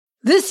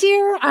This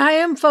year, I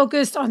am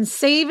focused on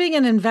saving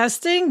and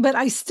investing, but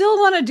I still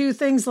want to do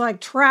things like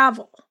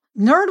travel.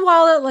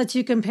 NerdWallet lets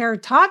you compare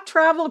top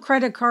travel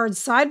credit cards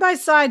side by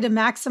side to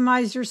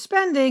maximize your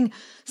spending,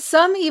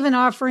 some even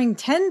offering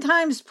 10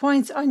 times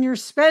points on your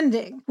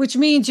spending, which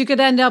means you could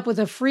end up with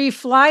a free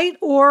flight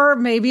or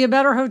maybe a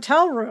better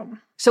hotel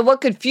room. So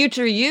what could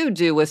future you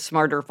do with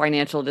smarter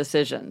financial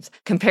decisions?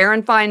 Compare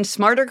and find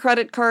smarter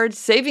credit cards,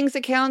 savings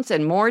accounts,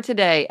 and more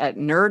today at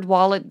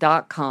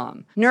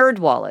nerdwallet.com.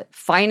 NerdWallet.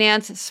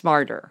 Finance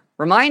smarter.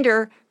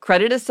 Reminder,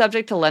 credit is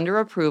subject to lender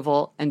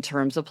approval and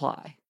terms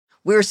apply.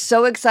 We're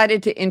so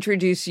excited to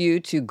introduce you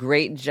to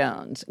Great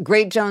Jones.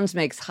 Great Jones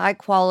makes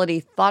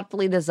high-quality,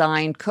 thoughtfully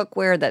designed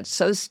cookware that's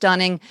so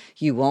stunning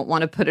you won't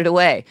want to put it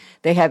away.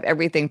 They have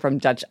everything from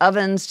Dutch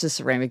ovens to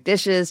ceramic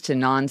dishes to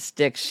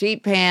non-stick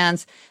sheet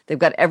pans. They've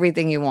got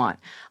everything you want.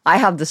 I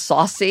have the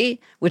Saucy,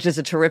 which is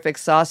a terrific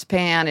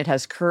saucepan. It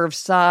has curved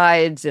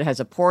sides. It has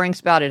a pouring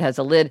spout. It has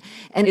a lid.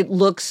 And it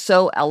looks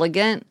so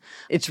elegant.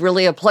 It's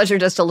really a pleasure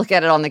just to look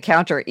at it on the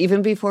counter,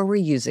 even before we're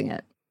using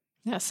it.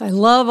 Yes, I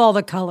love all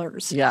the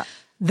colors. Yeah.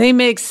 They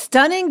make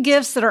stunning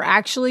gifts that are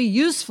actually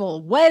useful.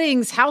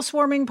 Weddings,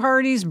 housewarming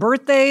parties,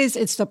 birthdays.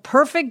 It's the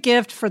perfect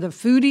gift for the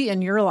foodie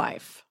in your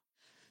life.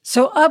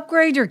 So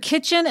upgrade your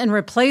kitchen and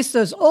replace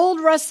those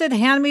old rusted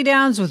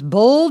hand-me-downs with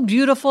bold,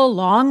 beautiful,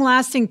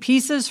 long-lasting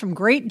pieces from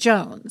Great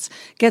Jones.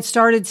 Get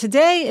started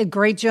today at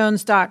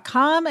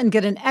greatjones.com and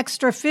get an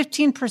extra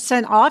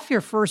 15% off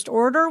your first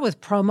order with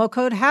promo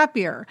code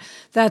HAPPIER.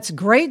 That's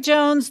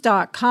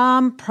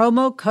greatjones.com,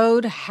 promo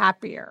code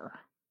HAPPIER.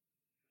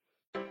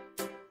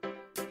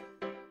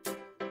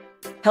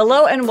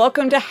 Hello and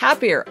welcome to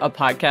Happier, a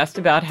podcast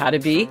about how to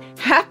be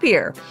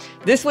happier.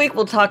 This week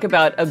we'll talk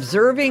about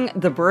observing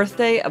the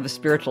birthday of a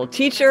spiritual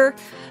teacher,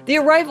 the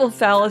arrival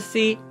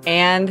fallacy,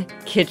 and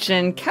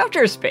kitchen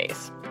counter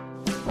space.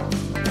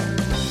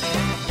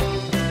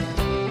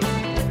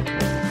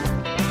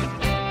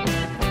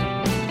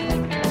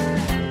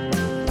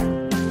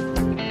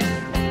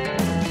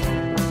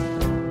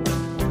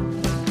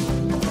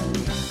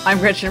 I'm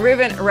Gretchen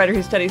Rubin, a writer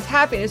who studies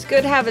happiness,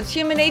 good habits,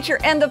 human nature,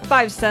 and the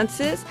five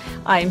senses.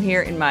 I'm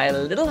here in my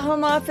little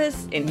home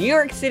office in New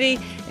York City,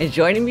 and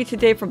joining me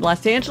today from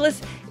Los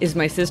Angeles is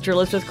my sister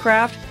Elizabeth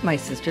Kraft, my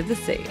sister the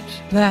Sage.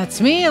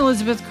 That's me,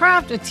 Elizabeth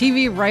Kraft, a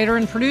TV writer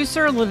and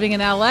producer living in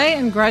LA.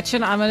 And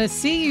Gretchen, I'm going to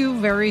see you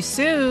very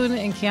soon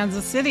in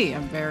Kansas City.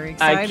 I'm very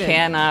excited. I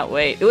cannot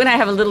wait. Ooh, and I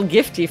have a little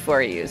gifty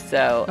for you.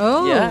 So,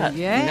 yeah.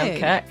 Yay.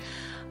 Okay.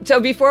 So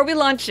before we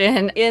launch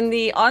in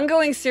the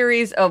ongoing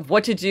series of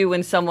what to do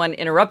when someone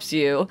interrupts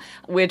you,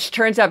 which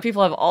turns out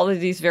people have all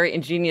of these very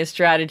ingenious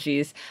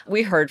strategies,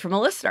 we heard from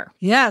a listener.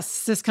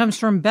 Yes, this comes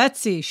from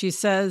Betsy. She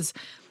says,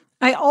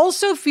 I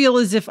also feel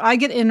as if I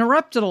get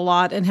interrupted a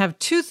lot and have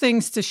two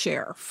things to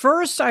share.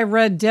 First, I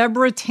read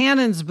Deborah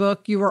Tannen's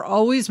book, You Were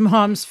Always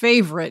Mom's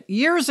Favorite,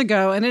 years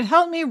ago, and it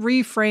helped me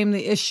reframe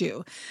the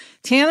issue.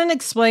 Tannen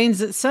explains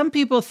that some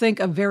people think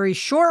a very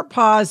short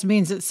pause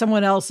means that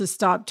someone else has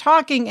stopped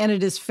talking and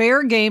it is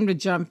fair game to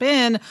jump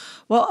in,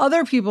 while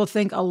other people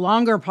think a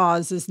longer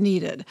pause is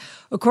needed.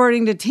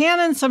 According to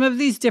Tannen, some of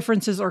these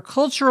differences are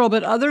cultural,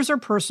 but others are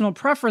personal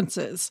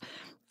preferences.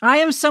 I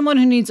am someone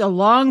who needs a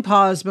long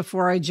pause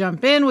before I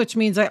jump in, which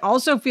means I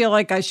also feel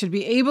like I should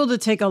be able to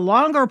take a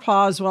longer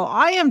pause while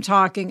I am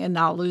talking and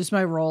not lose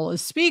my role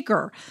as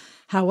speaker.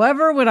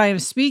 However, when I am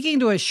speaking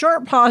to a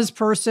short pause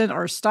person,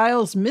 our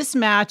styles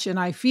mismatch and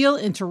I feel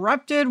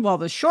interrupted while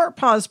the short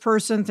pause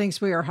person thinks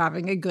we are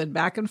having a good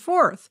back and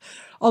forth.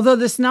 Although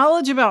this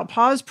knowledge about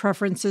pause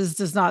preferences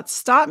does not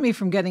stop me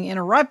from getting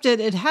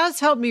interrupted, it has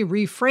helped me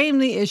reframe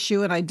the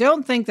issue, and I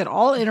don't think that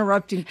all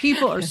interrupting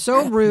people are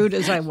so rude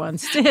as I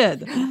once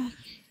did.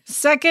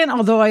 Second,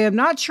 although I am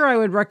not sure I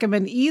would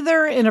recommend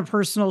either in a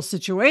personal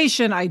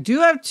situation, I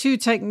do have two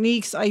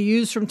techniques I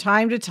use from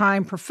time to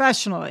time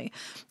professionally.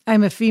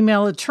 I'm a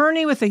female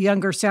attorney with a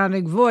younger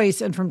sounding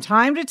voice, and from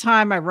time to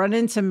time I run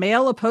into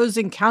male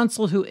opposing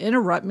counsel who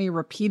interrupt me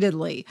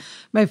repeatedly.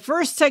 My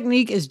first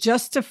technique is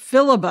just to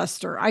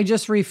filibuster. I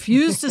just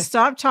refuse to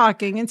stop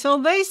talking until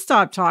they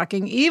stop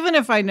talking, even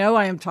if I know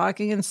I am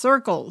talking in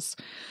circles.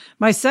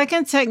 My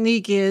second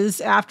technique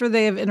is, after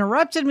they have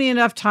interrupted me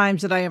enough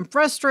times that I am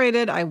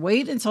frustrated, I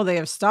wait until they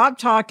have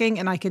stopped talking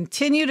and I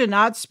continue to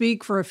not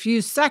speak for a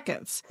few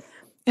seconds.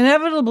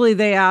 Inevitably,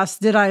 they ask,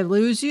 did I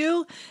lose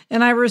you?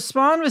 And I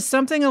respond with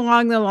something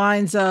along the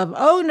lines of,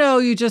 oh no,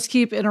 you just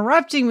keep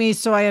interrupting me,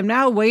 so I am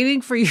now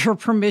waiting for your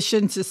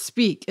permission to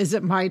speak. Is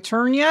it my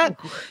turn yet?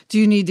 Do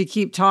you need to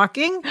keep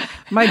talking?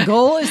 My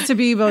goal is to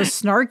be both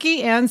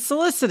snarky and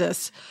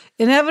solicitous.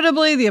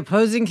 Inevitably, the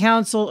opposing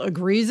counsel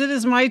agrees it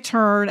is my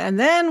turn, and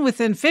then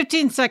within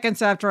 15 seconds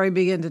after I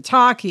begin to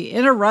talk, he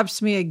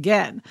interrupts me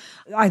again.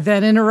 I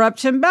then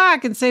interrupt him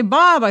back and say,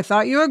 Bob, I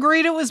thought you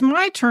agreed it was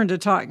my turn to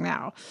talk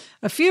now.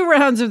 A few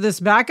rounds of this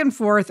back and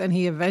forth, and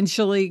he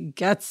eventually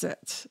gets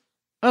it.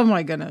 Oh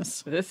my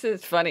goodness. This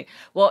is funny.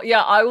 Well,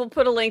 yeah, I will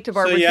put a link to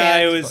Barbara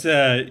Tannen's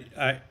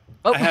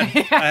book. I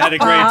had a great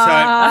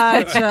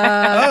time.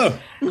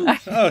 Gotcha.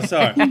 Oh,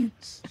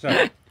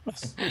 sorry.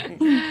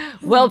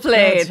 Well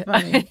played.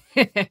 That's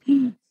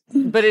funny.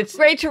 But it's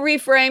great to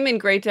reframe and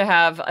great to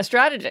have a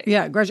strategy.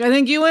 Yeah, Gretchen, I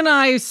think you and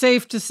I,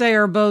 safe to say,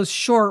 are both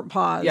short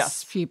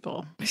pause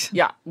people.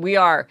 Yeah, we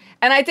are.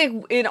 And I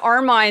think in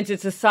our minds,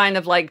 it's a sign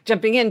of like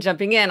jumping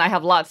in. I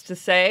have lots to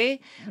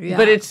say. Yeah.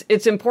 But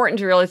it's important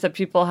to realize that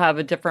people have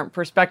a different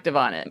perspective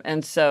on it.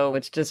 And so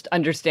it's just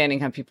understanding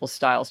how people's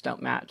styles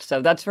don't match.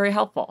 So that's very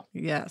helpful.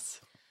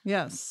 Yes.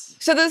 Yes.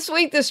 So this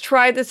week, this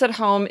Try This at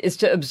Home is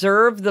to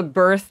observe the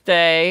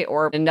birthday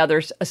or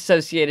another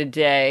associated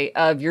day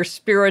of your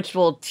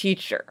spiritual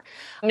teacher.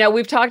 Now,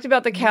 we've talked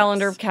about the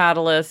calendar of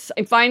catalysts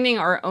and finding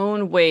our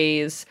own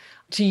ways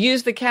to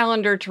use the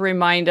calendar to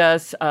remind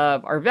us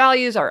of our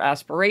values, our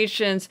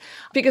aspirations,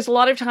 because a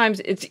lot of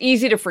times it's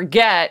easy to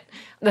forget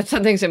that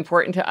something's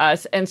important to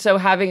us. And so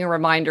having a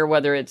reminder,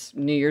 whether it's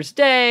New Year's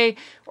Day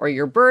or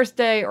your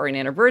birthday or an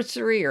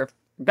anniversary or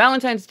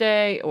Valentine's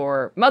Day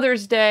or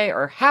Mother's Day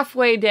or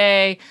halfway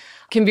day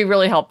can be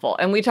really helpful.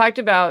 And we talked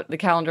about the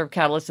calendar of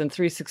catalysts in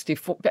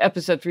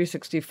episode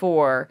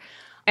 364.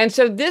 And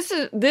so this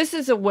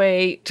is a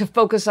way to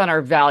focus on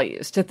our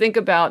values, to think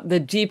about the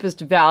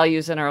deepest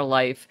values in our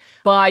life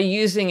by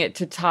using it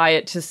to tie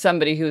it to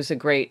somebody who's a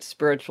great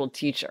spiritual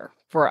teacher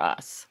for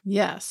us.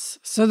 Yes.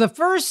 So the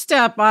first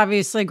step,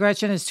 obviously,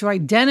 Gretchen, is to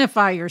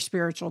identify your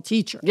spiritual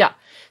teacher. Yeah.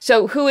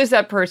 So who is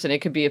that person? It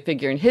could be a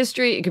figure in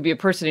history. It could be a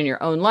person in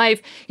your own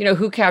life. You know,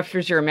 who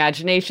captures your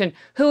imagination?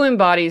 Who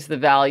embodies the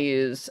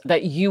values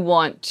that you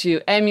want to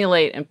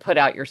emulate and put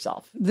out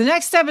yourself? The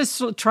next step is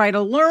to try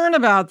to learn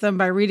about them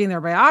by reading their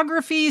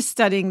biographies,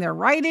 studying their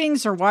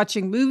writings, or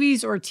watching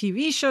movies or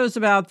TV shows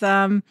about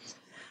them.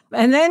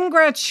 And then,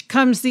 Gretch,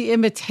 comes the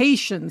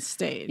imitation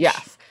stage.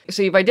 Yes.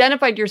 So you've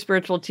identified your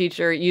spiritual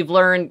teacher, you've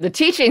learned the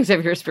teachings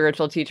of your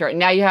spiritual teacher, and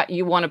now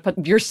you want to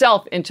put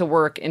yourself into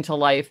work, into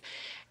life.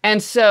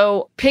 And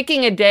so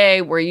picking a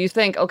day where you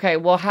think, okay,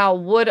 well, how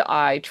would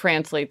I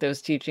translate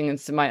those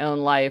teachings into my own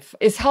life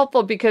is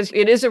helpful because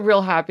it is a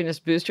real happiness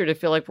booster to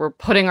feel like we're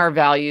putting our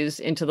values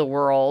into the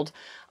world.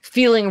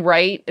 Feeling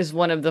right is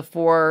one of the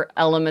 4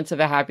 elements of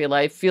a happy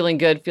life. Feeling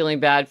good,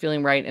 feeling bad,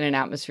 feeling right in an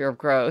atmosphere of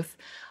growth.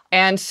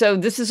 And so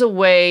this is a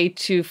way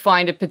to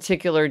find a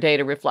particular day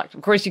to reflect.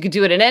 Of course, you could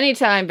do it at any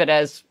time, but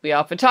as we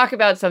often talk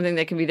about, something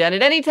that can be done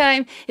at any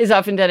time is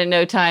often done at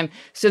no time.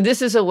 So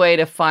this is a way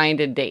to find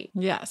a date.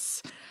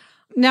 Yes.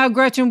 Now,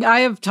 Gretchen,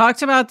 I have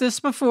talked about this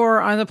before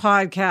on the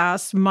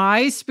podcast.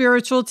 My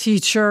spiritual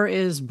teacher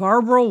is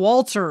Barbara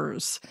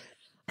Walters.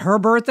 Her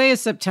birthday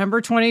is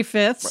September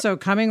 25th, so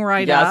coming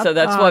right up. Yeah, so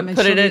that's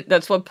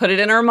what put it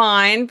in our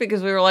mind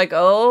because we were like,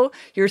 oh,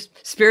 your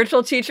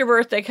spiritual teacher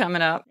birthday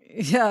coming up.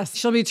 Yes,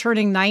 she'll be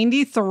turning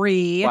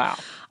 93. Wow.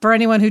 For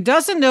anyone who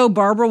doesn't know,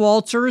 Barbara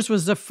Walters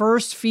was the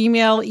first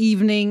female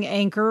evening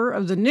anchor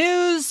of the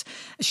news.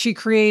 She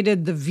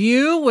created The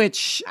View,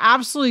 which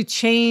absolutely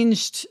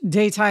changed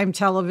daytime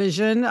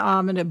television,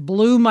 and it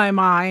blew my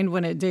mind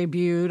when it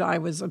debuted. I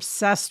was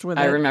obsessed with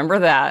it. I remember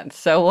that.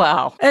 So,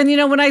 wow. And, you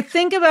know, when I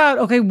think about,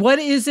 okay, what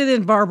is it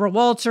in Barbara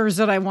Walters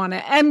that I want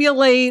to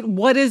emulate?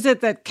 What is it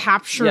that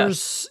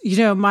captures, you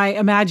know, my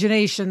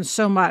imagination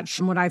so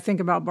much when I think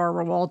about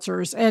Barbara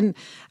Walters? And,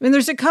 I mean,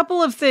 there's a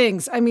couple of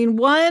things. I mean,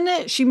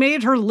 one, she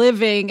made her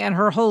living and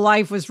her whole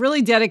life was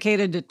really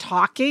dedicated to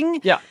talking.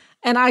 Yeah.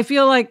 And I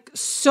feel like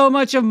so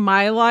much of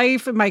my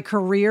life and my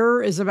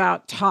career is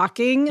about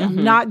talking,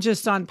 not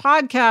just on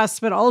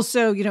podcasts, but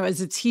also, you know,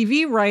 as a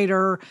TV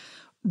writer,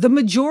 the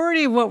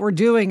majority of what we're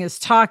doing is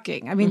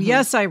talking. I mean,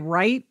 yes, I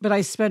write, but I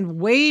spend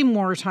way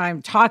more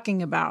time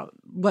talking about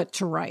what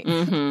to write.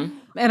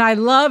 And I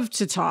love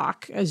to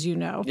talk, as you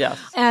know. Yes.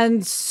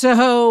 And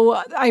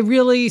so I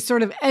really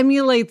sort of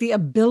emulate the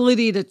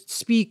ability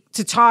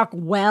to talk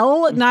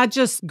well, not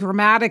just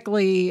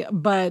grammatically,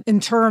 but in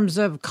terms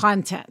of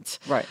content.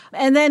 Right.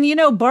 And then, you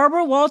know,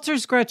 Barbara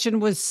Walters, Gretchen,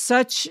 was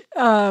such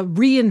a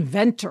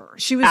reinventor.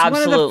 She was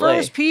one of the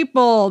first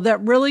people that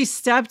really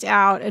stepped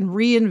out and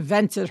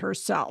reinvented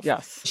herself.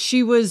 Yes.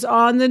 She was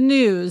on the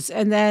news,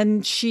 and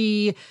then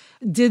she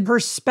did her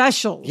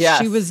specials.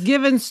 Yes. She was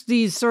given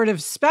these sort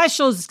of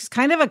specials,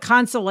 kind of a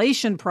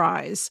consolation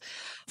prize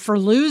for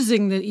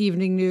losing the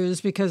evening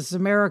news because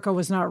America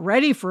was not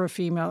ready for a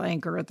female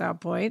anchor at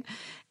that point.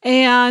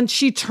 And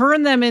she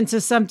turned them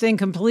into something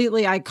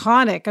completely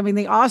iconic. I mean,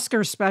 the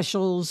Oscar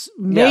specials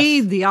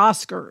made the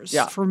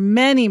Oscars for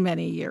many,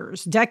 many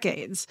years,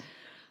 decades.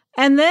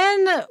 And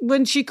then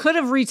when she could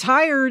have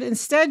retired,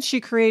 instead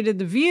she created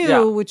The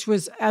View, which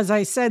was, as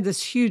I said,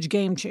 this huge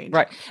game changer.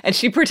 Right. And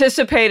she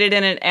participated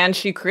in it and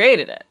she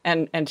created it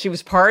and she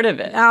was part of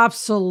it.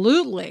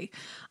 Absolutely.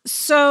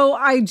 So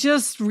I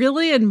just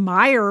really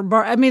admire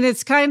I mean,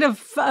 it's kind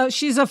of,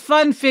 she's a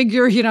fun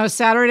figure. You know,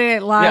 Saturday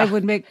Night Live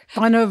would make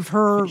fun of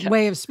her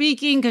way of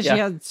speaking because she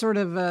had sort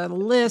of a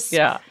lisp.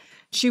 Yeah.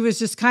 She was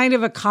just kind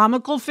of a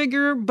comical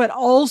figure, but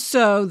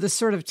also the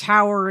sort of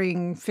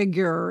towering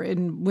figure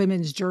in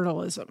women's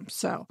journalism.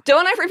 So,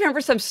 don't I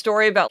remember some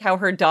story about how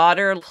her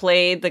daughter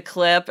played the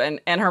clip and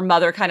her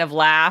mother kind of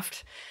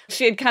laughed?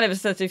 She had kind of a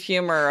sense of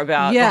humor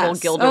about the whole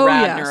Gilda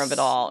Radner of it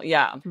all.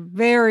 Yeah.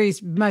 Very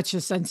much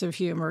a sense of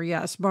humor.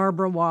 Yes.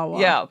 Barbara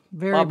Wawa. Yeah.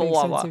 Very Baba big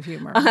Wawa. sense of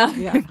humor.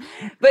 Yeah.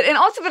 But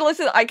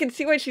listen, I can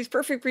see why she's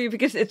perfect for you,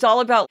 because it's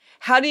all about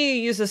how do you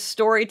use a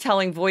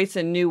storytelling voice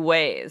in new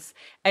ways?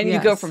 And you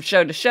go from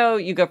show to show,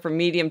 you go from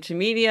medium to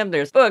medium.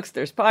 There's books,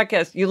 there's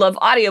podcasts. You love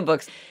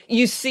audiobooks.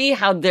 You see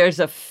how there's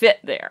a fit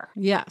there.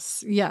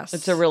 Yes.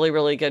 It's a really,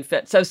 really good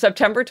fit. So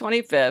September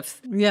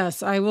 25th.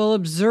 Yes, I will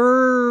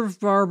observe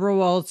Barbara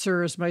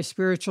Waltzer as my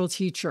spiritual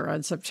teacher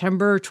on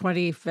September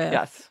 25th.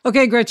 Yes.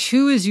 Okay, Gretch,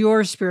 who is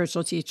your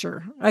spiritual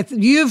teacher?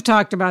 You've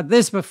talked about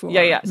this before.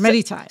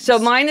 Many times. So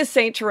mine is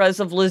Saint Therese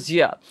of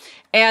Lisieux.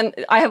 And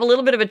I have a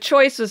little bit of a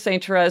choice with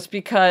Saint Therese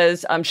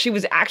because she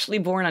was actually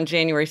born on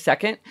January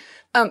 2nd.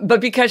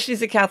 But because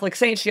she's a Catholic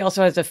saint, she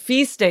also has a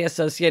feast day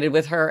associated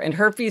with her, and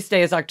her feast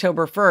day is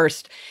October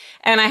 1st.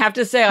 And I have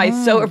to say, I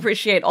so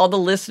appreciate all the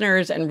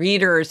listeners and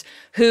readers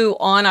who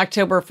on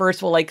October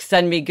 1st will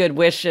send me good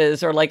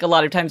wishes, or a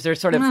lot of times there's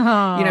sort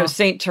of,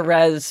 Saint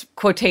Therese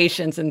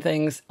quotations and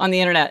things on the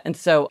internet. And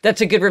so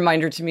that's a good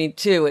reminder to me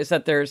too, is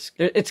that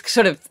it's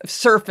sort of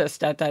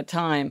surfaced at that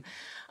time.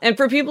 And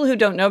for people who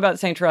don't know about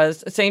Saint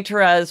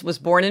Therese was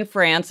born in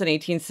France in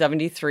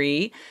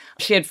 1873.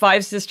 She had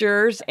 5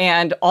 sisters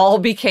and all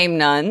became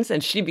nuns,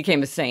 and she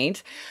became a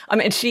saint.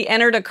 And she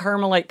entered a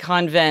Carmelite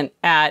convent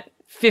at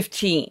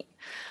 15.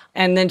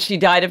 And then she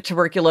died of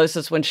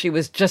tuberculosis when she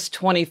was just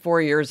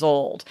 24 years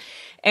old.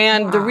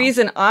 And the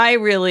reason I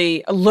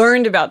really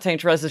learned about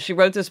Saint Therese is she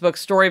wrote this book,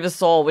 Story of a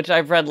Soul, which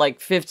I've read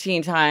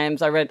 15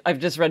 times. I've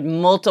just read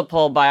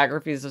multiple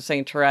biographies of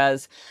Saint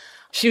Therese.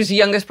 She was the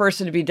youngest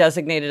person to be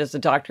designated as a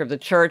doctor of the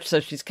church, so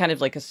she's kind of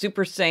like a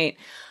super saint.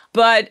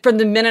 But from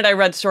the minute I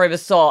read Story of a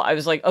Soul, I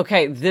was like,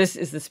 okay, this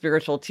is the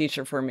spiritual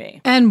teacher for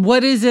me. And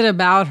what is it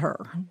about her?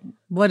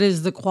 What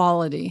is the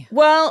quality?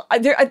 Well,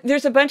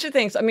 there's a bunch of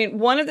things. I mean,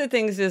 one of the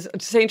things is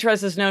St.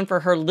 Therese is known for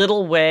her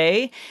little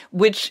way,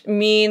 which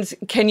means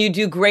can you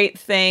do great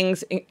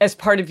things as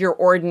part of your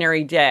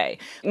ordinary day?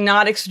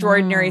 Not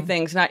extraordinary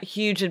things, not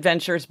huge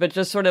adventures, but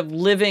just sort of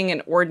living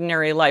an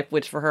ordinary life,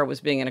 which for her was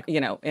being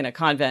in a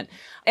convent.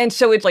 And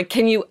so it's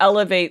can you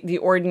elevate the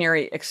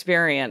ordinary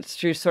experience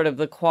through sort of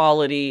the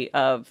quality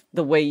of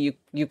the way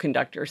you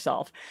conduct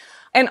yourself?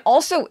 And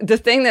also, the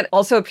thing that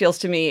also appeals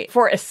to me,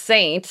 for a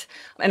saint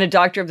and a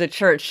doctor of the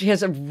church, she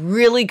has a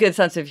really good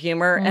sense of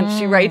humor. And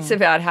she writes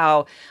about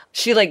how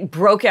she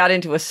broke out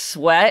into a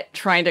sweat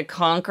trying to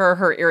conquer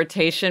her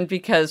irritation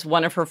because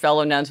one of her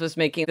fellow nuns was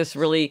making this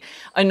really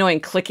annoying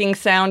clicking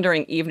sound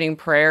during evening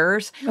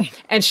prayers.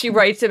 And she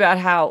writes about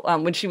how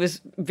when she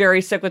was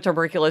very sick with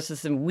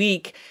tuberculosis and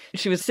weak,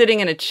 she was sitting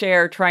in a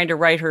chair trying to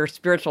write her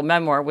spiritual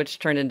memoir, which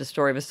turned into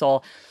Story of a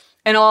Soul.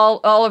 And all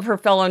of her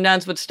fellow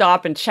nuns would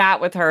stop and chat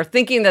with her,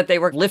 thinking that they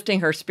were lifting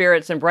her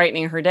spirits and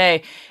brightening her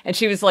day. And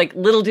she was like,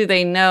 little do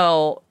they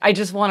know, I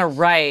just want to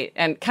write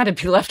and kind of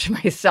be left to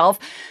myself.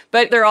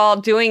 But they're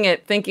all doing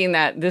it thinking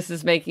that this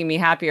is making me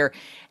happier.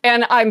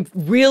 And I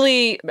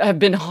really have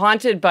been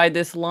haunted by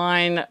this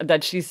line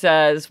that she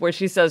says, where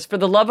she says, for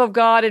the love of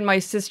God and my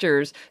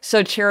sisters,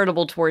 so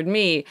charitable toward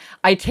me,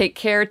 I take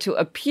care to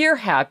appear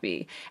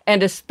happy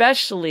and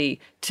especially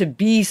to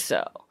be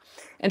so.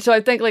 And so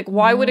I think,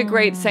 why would a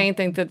great saint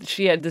think that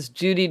she had this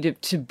duty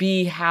to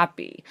be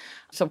happy?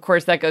 So, of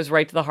course, that goes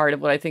right to the heart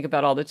of what I think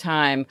about all the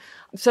time.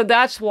 So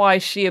that's why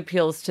she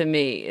appeals to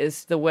me,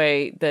 is the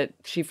way that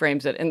she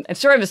frames it. And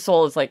Story of a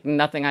Soul is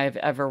nothing I have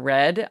ever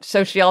read.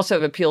 So she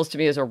also appeals to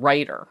me as a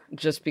writer,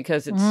 just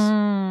because it's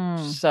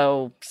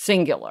so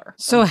singular.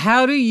 So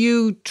how do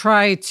you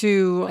try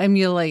to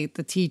emulate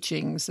the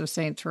teachings of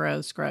St.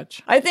 Therese,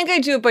 Gretch? I think I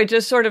do it by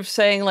just sort of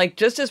saying,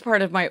 just as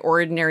part of my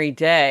ordinary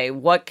day,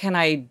 what can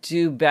I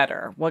do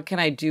better? What can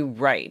I do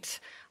right?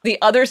 The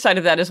other side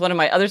of that is one of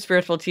my other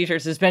spiritual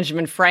teachers is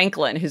Benjamin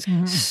Franklin, who's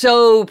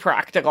so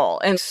practical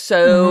and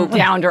so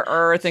down to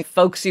earth and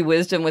folksy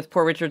wisdom with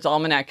Poor Richard's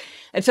Almanac.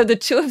 And so the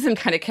two of them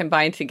kind of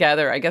combine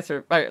together, I guess,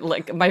 are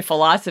my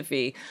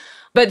philosophy.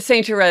 But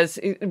St. Therese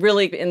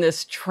really in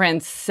this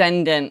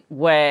transcendent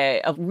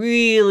way of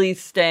really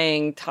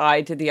staying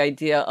tied to the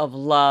idea of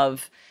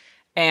love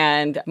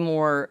and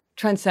more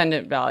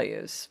transcendent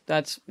values.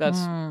 That's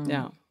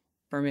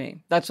for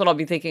me. That's what I'll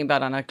be thinking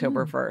about on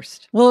October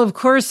 1st. Well, of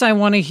course, I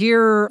want to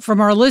hear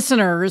from our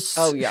listeners.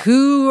 Oh, yeah.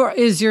 Who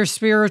is your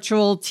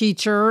spiritual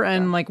teacher?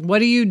 And what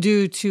do you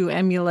do to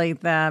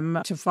emulate them,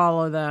 to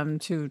follow them,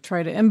 to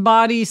try to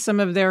embody some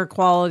of their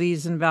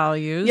qualities and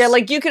values? Yeah,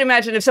 you can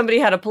imagine if somebody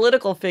had a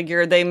political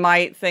figure, they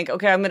might think,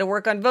 okay, I'm going to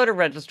work on voter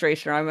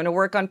registration, or I'm going to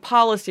work on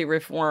policy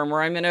reform,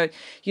 or I'm going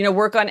to,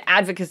 work on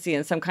advocacy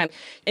in some kind.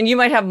 And you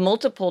might have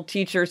multiple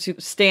teachers who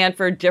stand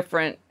for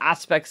different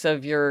aspects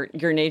of your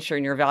nature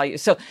and your values.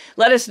 So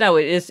let us know.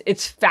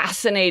 It's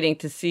fascinating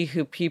to see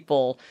who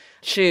people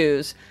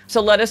choose. So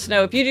let us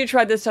know if you do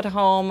try this at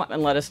home,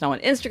 and let us know on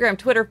Instagram,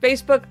 Twitter,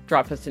 Facebook.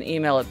 Drop us an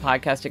email at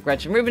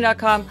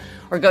podcast@gretchenrubin.com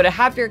or go to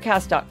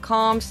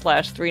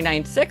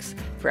happiercast.com/396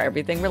 for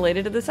everything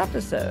related to this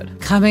episode.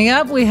 Coming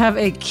up, we have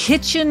a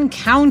kitchen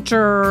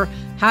counter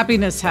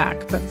happiness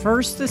hack. But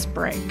first, this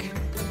break.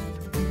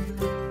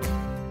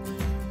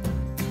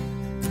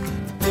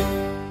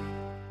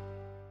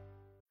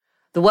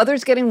 The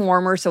weather's getting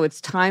warmer, so it's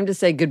time to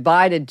say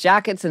goodbye to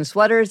jackets and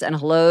sweaters and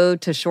hello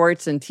to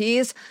shorts and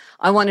tees.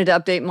 I wanted to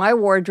update my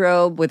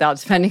wardrobe without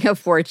spending a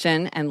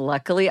fortune, and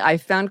luckily I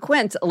found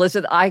Quince.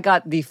 Elizabeth, I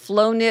got the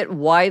flow knit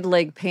wide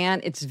leg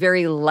pant. It's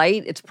very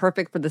light. It's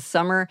perfect for the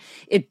summer.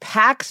 It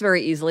packs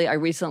very easily. I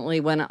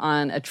recently went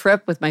on a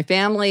trip with my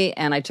family,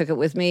 and I took it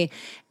with me,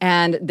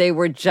 and they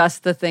were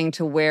just the thing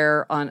to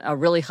wear on a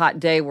really hot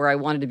day where I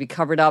wanted to be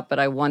covered up, but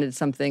I wanted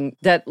something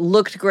that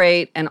looked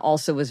great and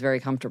also was very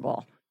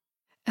comfortable.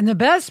 And the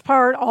best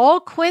part, all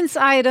Quince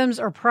items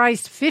are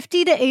priced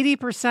 50 to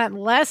 80%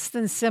 less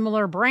than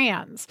similar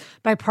brands.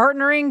 By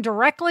partnering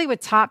directly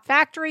with top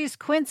factories,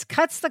 Quince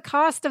cuts the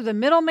cost of the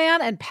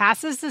middleman and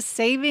passes the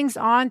savings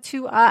on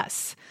to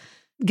us.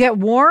 Get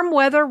warm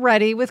weather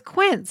ready with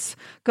Quince.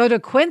 Go to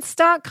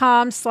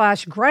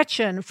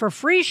quince.com/Gretchen for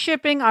free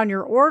shipping on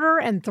your order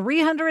and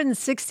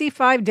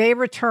 365-day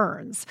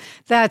returns.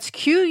 That's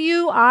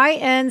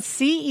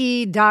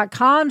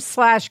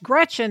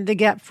QUINCE.com/Gretchen to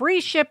get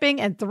free shipping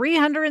and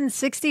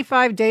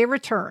 365-day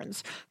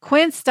returns.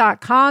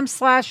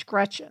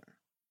 Quince.com/Gretchen.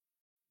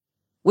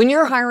 When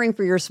you're hiring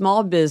for your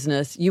small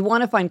business, you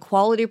want to find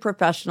quality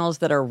professionals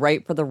that are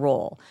right for the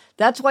role.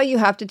 That's why you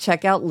have to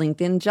check out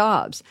LinkedIn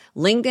Jobs.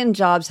 LinkedIn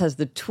Jobs has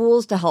the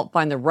tools to help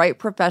find the right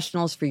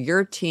professionals for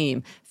your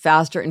team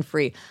faster and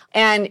free.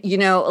 And, you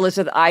know,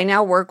 Elizabeth, I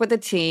now work with a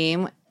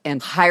team, and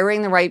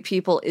hiring the right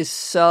people is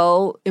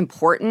so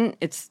important.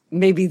 It's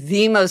maybe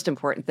the most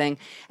important thing.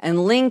 And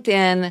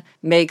LinkedIn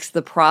makes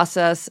the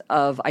process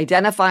of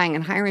identifying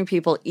and hiring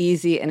people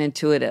easy and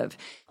intuitive.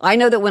 I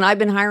know that when I've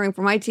been hiring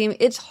for my team,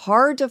 it's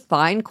hard to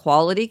find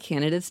quality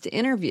candidates to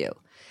interview.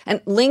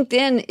 And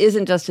LinkedIn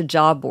isn't just a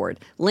job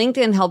board.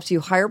 LinkedIn helps you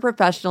hire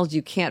professionals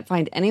you can't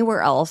find anywhere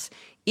else,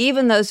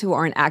 even those who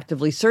aren't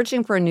actively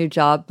searching for a new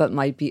job but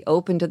might be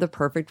open to the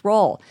perfect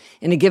role.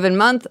 In a given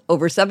month,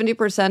 over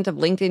 70% of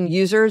LinkedIn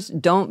users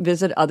don't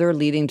visit other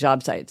leading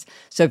job sites.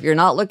 So if you're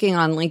not looking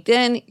on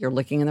LinkedIn, you're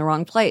looking in the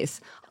wrong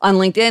place. On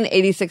LinkedIn,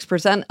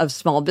 86% of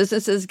small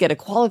businesses get a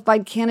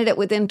qualified candidate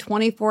within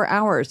 24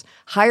 hours.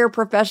 Hire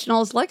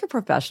professionals like a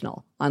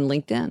professional on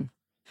LinkedIn.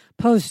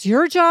 Post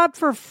your job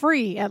for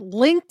free at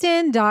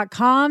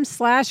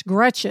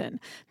linkedin.com/Gretchen.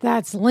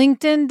 That's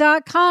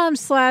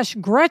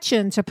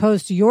linkedin.com/Gretchen to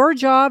post your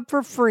job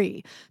for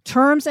free.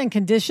 Terms and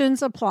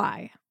conditions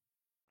apply.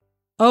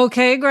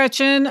 Okay,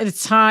 Gretchen,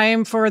 it's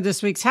time for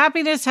this week's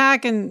happiness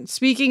hack. And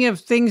speaking of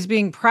things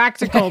being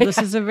practical, this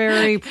is a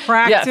very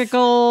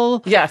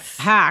practical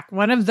hack,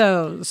 one of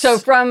those. So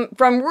from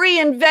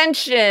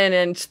reinvention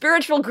and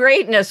spiritual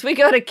greatness, we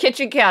go to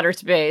kitchen counter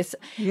space.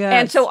 Yes.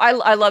 And so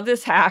I love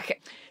this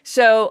hack.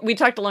 So we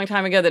talked a long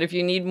time ago that if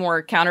you need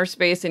more counter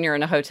space and you're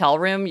in a hotel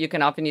room, you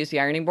can often use the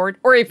ironing board.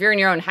 Or if you're in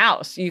your own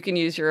house, you can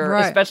use your,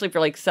 especially for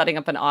like setting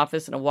up an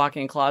office and a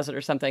walk-in closet or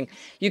something,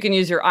 you can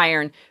use your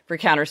iron for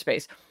counter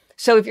space.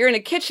 So if you're in a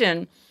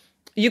kitchen,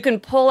 you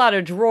can pull out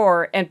a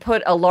drawer and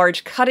put a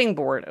large cutting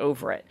board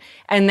over it.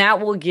 And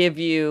that will give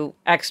you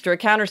extra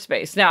counter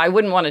space. Now, I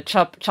wouldn't want to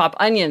chop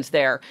onions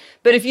there,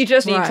 but if you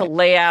just need to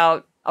lay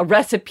out a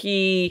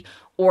recipe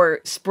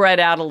or spread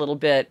out a little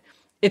bit,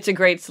 it's a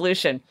great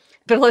solution.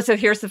 But listen,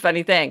 here's the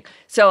funny thing.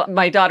 So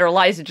my daughter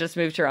Eliza just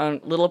moved to her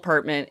own little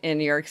apartment in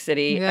New York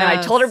City. Yes. And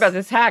I told her about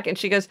this hack. And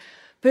she goes,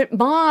 but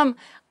Mom,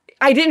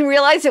 I didn't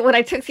realize it when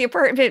I took the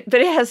apartment, but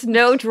it has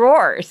no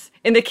drawers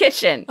in the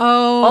kitchen.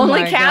 Oh,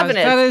 only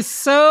cabinets. Gosh, that is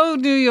so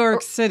New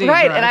York City.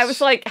 Right. Brush. And I was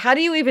like, how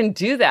do you even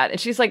do that? And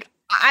she's like,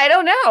 I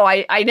don't know.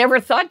 I never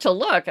thought to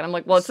look. And I'm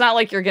like, well, it's not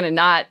like you're going to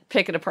not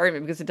pick an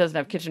apartment because it doesn't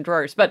have kitchen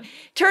drawers. But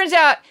turns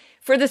out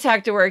for this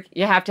hack to work,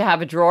 you have to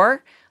have a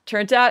drawer.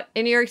 Turns out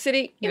in New York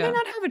City, you may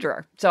not have a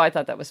drawer. So I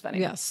thought that was funny.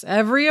 Yes.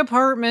 Every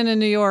apartment in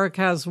New York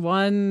has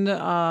one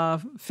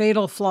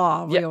fatal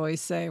flaw, we always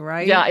say,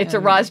 right? Yeah, it's a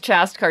Roz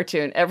Chast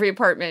cartoon. Every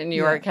apartment in New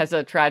York has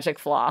a tragic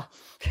flaw.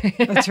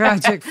 A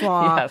tragic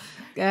flaw. Yes.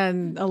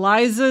 And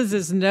Eliza's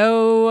is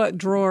no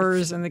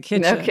drawers in the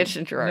kitchen. No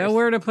kitchen drawers.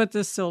 Nowhere to put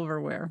the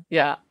silverware.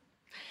 Yeah.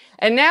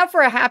 And now for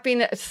a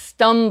happiness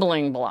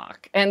stumbling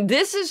block. And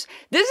this is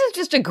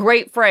just a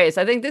great phrase.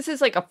 I think this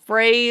is like a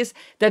phrase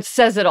that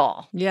says it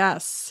all.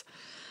 Yes.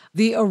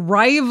 The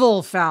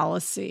arrival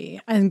fallacy.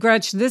 And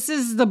Gretch, this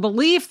is the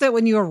belief that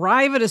when you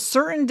arrive at a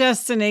certain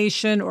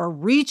destination or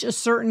reach a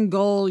certain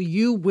goal,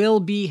 you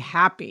will be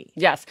happy.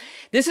 Yes.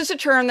 This is a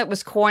term that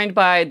was coined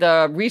by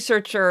the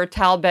researcher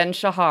Tal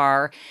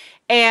Ben-Shahar.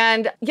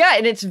 And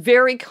and it's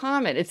very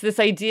common. It's this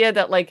idea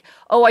that like,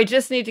 oh, I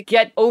just need to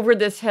get over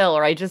this hill,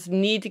 or I just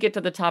need to get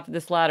to the top of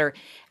this ladder,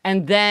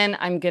 and then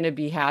I'm going to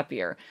be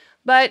happier.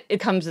 But it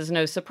comes as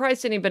no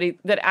surprise to anybody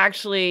that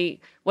actually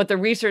what the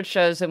research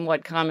shows and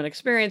what common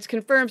experience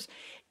confirms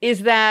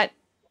is that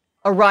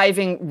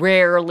arriving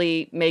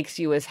rarely makes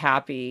you as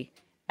happy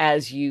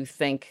as you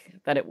think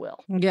that it will.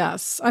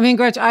 Yes. I mean,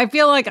 Gretchen, I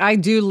feel like I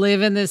do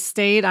live in this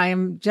state. I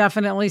am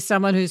definitely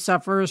someone who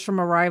suffers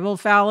from arrival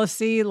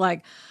fallacy.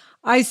 Like,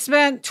 I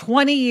spent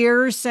 20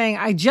 years saying,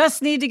 I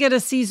just need to get a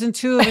season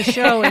 2 of a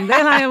show, and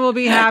then I will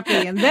be happy,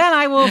 and then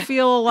I will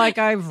feel like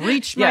I've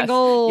reached my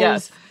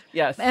goals.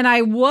 Yes. And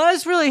I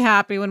was really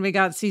happy when we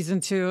got season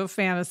 2 of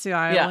Fantasy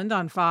Island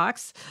on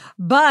Fox.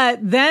 But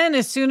then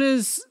as soon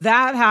as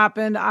that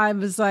happened, I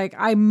was like,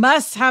 I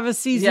must have a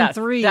season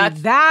 3.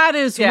 That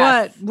is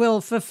what will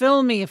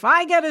fulfill me. If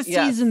I get a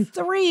season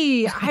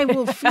 3, I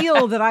will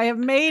feel that I have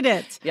made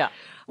it. Yeah.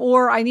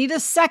 Or I need a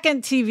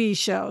second TV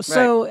show.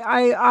 So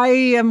I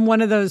am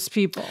one of those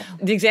people.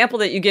 The example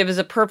that you give is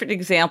a perfect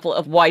example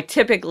of why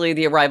typically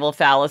the arrival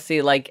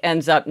fallacy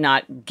ends up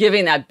not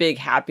giving that big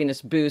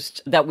happiness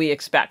boost that we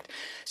expect.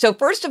 So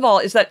first of all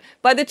is that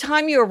by the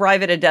time you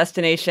arrive at a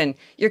destination,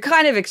 you're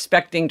kind of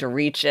expecting to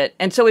reach it.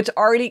 And so it's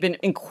already been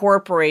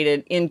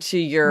incorporated into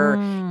your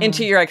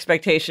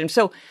expectation.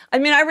 So, I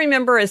mean, I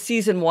remember as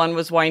season 1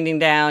 was winding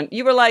down,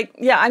 you were like,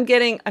 yeah, I'm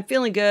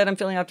feeling good. I'm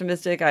feeling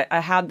optimistic. I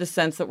have the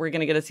sense that we're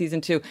going to get a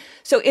season 2.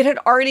 So it had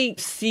already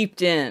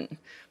seeped in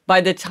by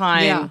the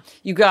time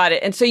you got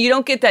it. And so you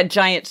don't get that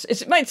giant,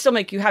 it might still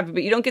make you happy,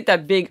 but you don't get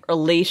that big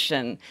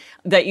elation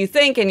that you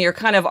think, and you're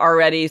kind of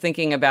already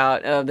thinking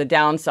about the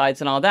downsides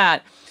and all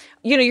that.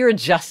 You're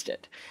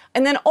adjusted.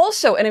 And then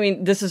also, and I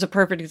mean, this is a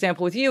perfect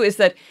example with you, is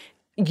that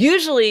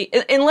usually,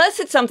 unless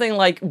it's something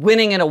like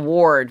winning an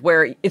award,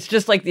 where it's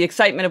just like the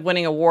excitement of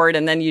winning an award,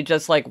 and then you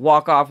just like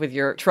walk off with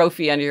your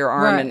trophy under your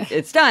arm and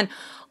it's done.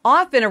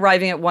 Often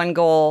arriving at one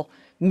goal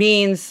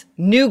means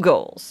new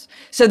goals.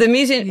 So the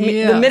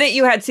minute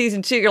you had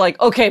season 2, you're like,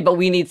 okay, but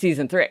we need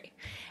season 3.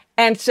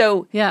 And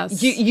so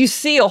you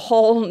see a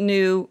whole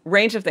new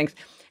range of things.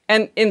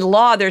 And in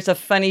law, there's a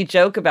funny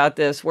joke about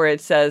this where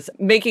it says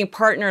making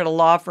partner at a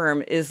law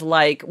firm is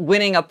like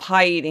winning a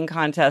pie eating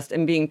contest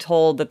and being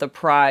told that the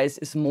prize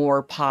is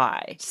more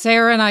pie.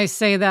 Sarah and I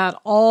say that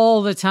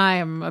all the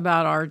time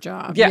about our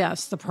job. Yeah.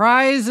 Yes, the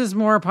prize is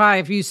more pie.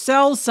 If you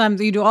sell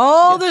something, you do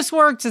all this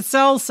work to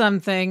sell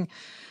something,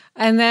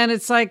 and then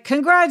it's like,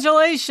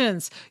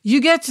 congratulations, you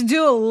get to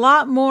do a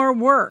lot more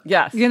work.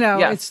 Yes.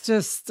 It's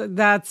just,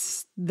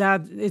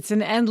 it's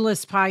an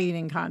endless pie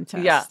eating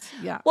contest.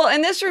 Yeah. Well,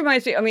 and this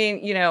reminds me, I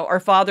mean, our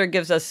father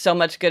gives us so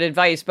much good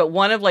advice, but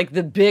one of like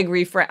the big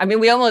refrain, I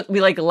mean, we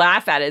like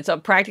laugh at it. It's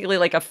practically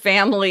like a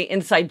family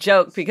inside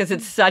joke because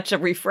it's such a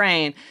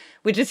refrain,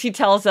 which is he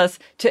tells us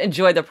to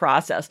enjoy the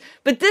process.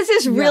 But this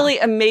is really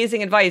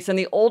amazing advice. And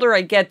the older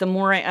I get, the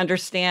more I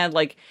understand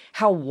like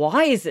how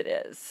wise it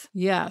is.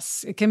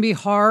 Yes, it can be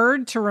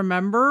hard to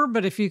remember,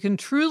 but if you can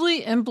truly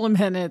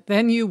implement it,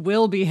 then you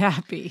will be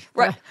happy.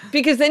 Right.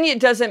 Because then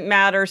it doesn't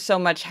matter so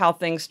much how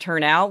things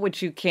turn out,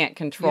 which you can't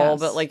control,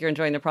 but like you're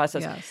enjoying the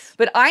process. Yes.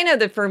 But I know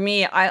that for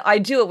me, I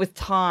do it with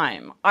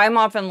time. I'm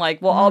often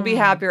like, well, I'll be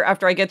happier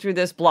after I get through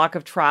this block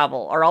of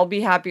travel, or I'll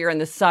be happier in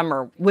the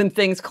summer when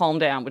things calm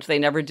down, which they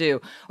never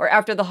do, or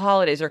after the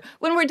holidays, or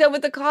when we're done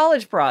with the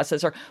college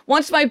process, or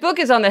once my book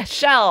is on the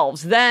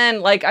shelves,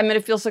 then like I'm going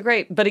to feel so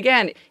great. But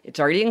again, it's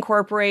already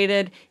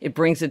incorporated. It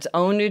brings its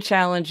own new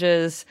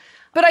challenges.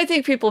 But I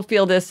think people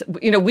feel this,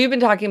 we've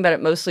been talking about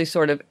it mostly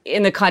sort of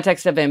in the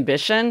context of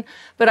ambition,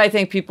 but I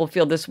think people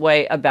feel this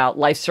way about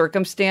life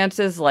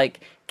circumstances, like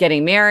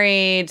getting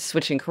married,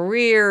 switching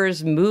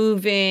careers,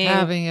 moving,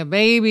 having a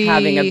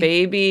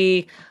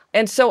baby.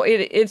 And so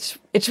it's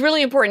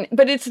really important.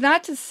 But it's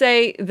not to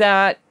say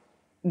that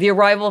the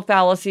arrival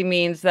fallacy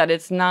means that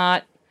it's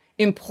not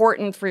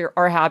important for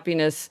our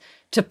happiness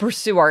to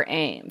pursue our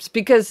aims,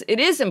 because it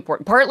is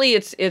important. Partly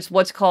it's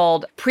what's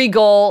called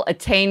pre-goal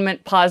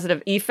attainment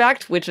positive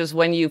effect, which is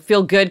when you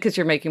feel good because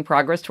you're making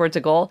progress towards a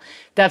goal.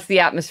 That's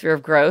the atmosphere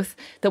of growth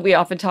that we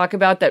often talk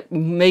about, that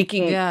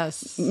making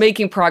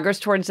progress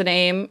towards an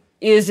aim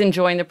is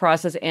enjoying the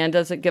process and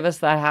does it give us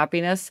that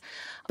happiness.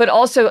 But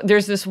also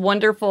there's this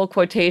wonderful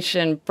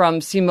quotation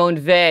from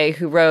Simone Weil,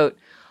 who wrote,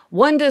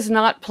 "One does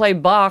not play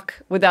Bach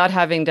without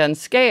having done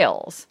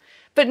scales.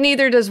 But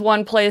neither does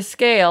one play a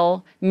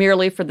scale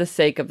merely for the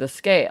sake of the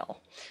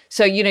scale."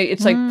 So,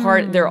 it's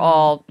like they're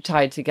all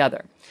tied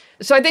together.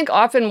 So I think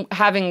often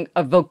having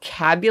a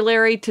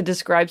vocabulary to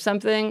describe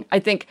something, I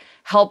think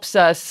helps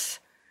us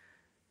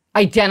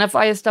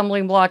identify a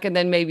stumbling block and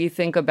then maybe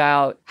think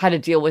about how to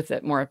deal with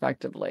it more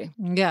effectively.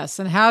 Yes,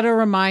 and how to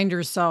remind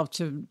yourself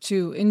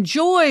to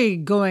enjoy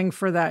going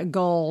for that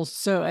goal.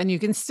 And you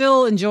can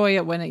still enjoy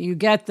it when you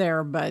get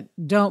there, but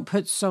don't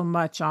put so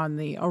much on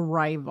the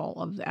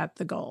arrival at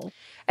the goal.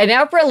 And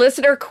now for a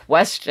listener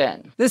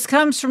question. This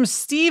comes from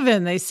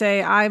Steven. They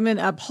say, I'm an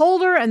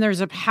upholder, and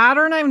there's a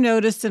pattern I've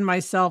noticed in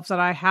myself that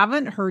I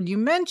haven't heard you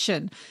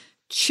mention.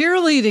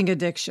 Cheerleading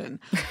addiction.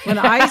 When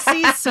I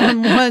see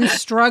someone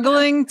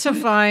struggling to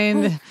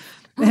find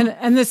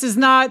and this is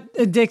not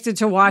addicted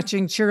to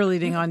watching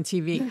cheerleading on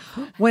TV.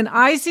 When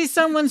I see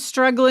someone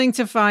struggling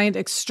to find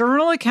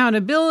external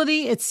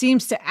accountability, it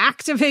seems to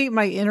activate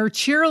my inner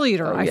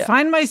cheerleader. I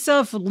find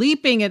myself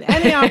leaping at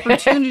any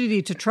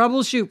opportunity to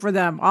troubleshoot for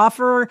them,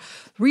 offer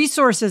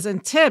resources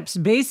and tips,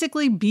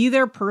 basically be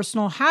their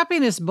personal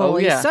happiness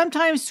bully,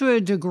 sometimes to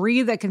a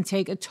degree that can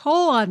take a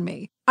toll on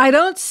me. I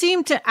don't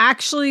seem to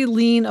actually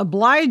lean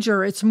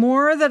obliger. It's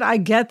more that I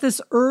get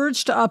this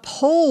urge to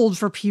uphold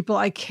for people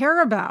I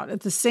care about. At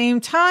the same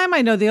time,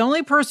 I know the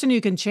only person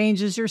you can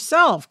change is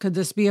yourself. Could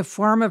this be a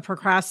form of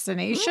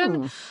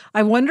procrastination?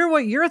 I wonder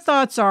what your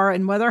thoughts are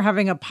and whether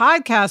having a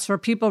podcast where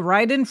people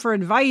write in for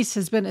advice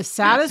has been a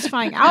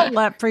satisfying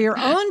outlet for your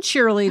own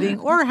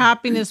cheerleading or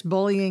happiness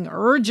bullying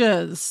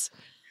urges.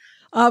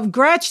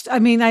 Gretch, I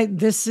mean,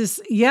 this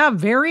is,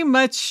 very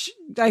much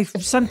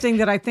something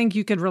that I think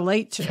you could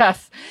relate to.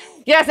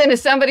 Yes. And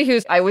as somebody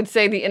who's, I would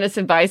say, the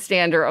innocent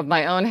bystander of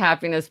my own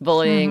happiness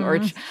bullying,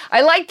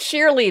 I like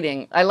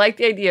cheerleading. I like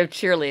the idea of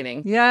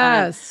cheerleading.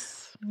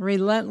 Yes.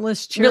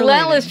 Relentless cheerleading.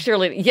 Relentless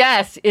cheerleading.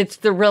 Yes, it's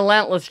the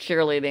relentless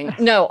cheerleading.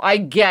 No, I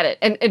get it.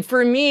 And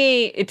for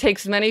me, it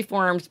takes many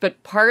forms,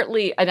 but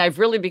partly, and I've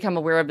really become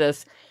aware of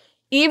this,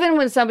 even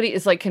when somebody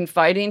is like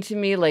confiding to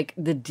me, like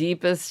the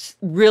deepest,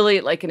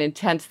 really like an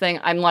intense thing,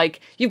 I'm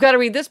like, you've got to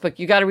read this book.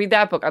 You got to read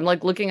that book. I'm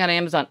like looking on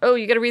Amazon. Oh,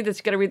 you got to read this.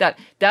 You got to read that.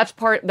 That's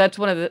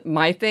one of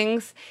my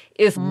things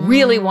is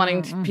really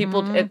wanting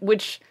people,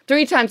 which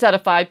 3 times out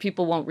of 5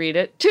 people won't read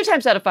it. 2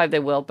 times out of 5 they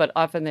will, but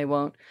often they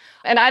won't.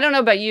 And I don't know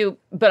about you,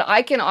 but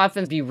I can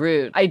often be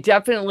rude.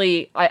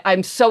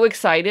 I'm so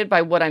excited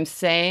by what I'm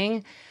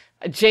saying.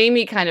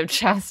 Jamie kind of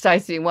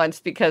chastised me once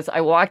because I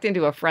walked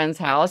into a friend's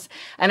house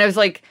and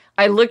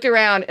I looked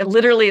around and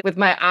literally with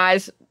my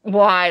eyes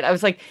wide, I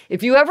was like,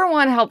 if you ever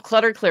want help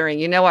clutter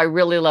clearing, I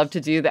really love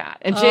to do that.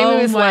 And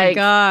Jamie was like,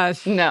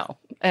 gosh, no.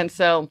 And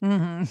so,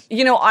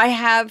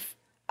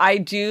 I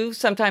do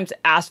sometimes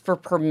ask for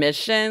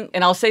permission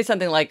and I'll say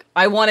something like,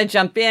 I want to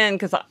jump in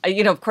because,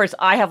 of course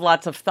I have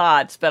lots of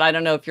thoughts, but I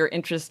don't know if you're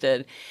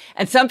interested.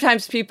 And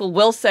sometimes people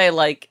will say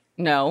like,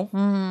 no.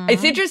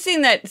 It's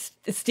interesting that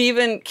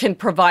Stephen can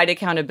provide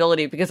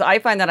accountability because I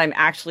find that I'm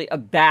actually a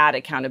bad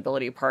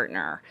accountability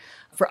partner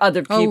for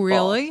other people. Oh,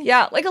 really?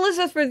 Yeah. Like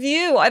Elizabeth, with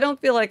you, I don't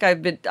feel like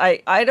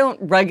I don't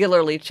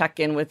regularly check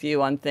in with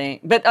you on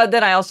things. But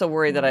then I also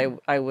worry that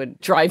I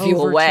would drive you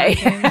away.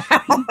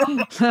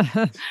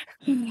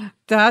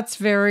 That's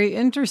very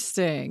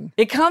interesting.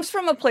 It comes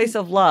from a place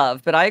of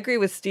love, but I agree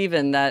with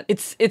Stephen that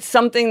it's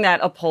something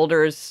that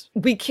upholders,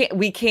 we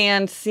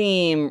can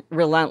seem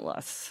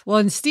relentless. Well,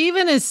 and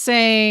Stephen is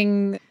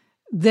saying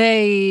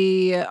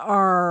they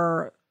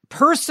are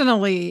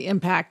personally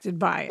impacted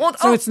by it.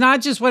 So it's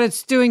not just what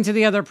it's doing to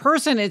the other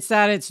person, it's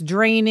that it's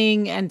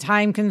draining and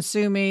time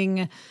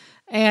consuming.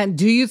 And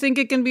do you think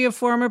it can be a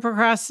form of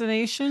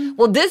procrastination?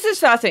 Well, this is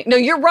fascinating. No,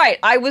 you're right.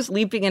 I was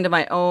leaping into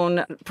my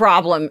own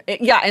problem.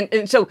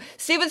 And so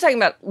Stephen's talking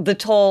about the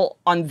toll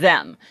on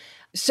them.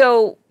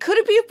 So could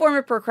it be a form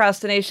of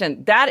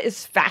procrastination? That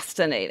is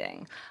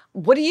fascinating.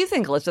 What do you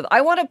think, Elizabeth?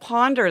 I want to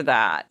ponder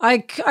that. I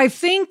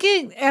think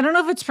I don't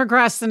know if it's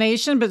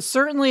procrastination, but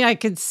certainly I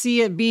could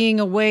see it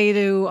being a way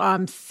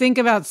to think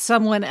about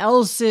someone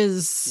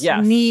else's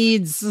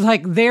needs,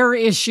 like their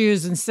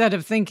issues, instead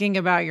of thinking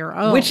about your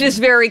own. Which is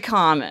very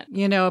common.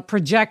 A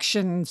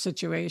projection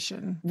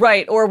situation.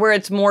 Right. Or where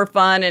it's more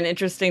fun and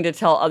interesting to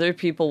tell other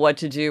people what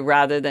to do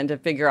rather than to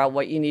figure out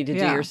what you need to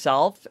do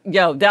yourself.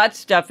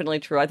 That's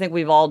definitely true. I think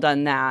we've all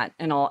done that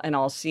and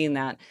all seen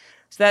that.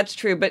 So that's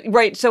true. But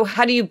right. So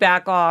how do you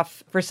back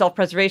off for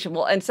self-preservation?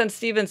 Well, and since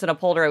Stephen's an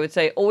upholder, I would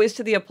say always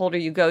to the upholder,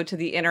 you go to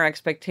the inner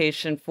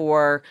expectation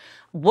for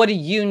what do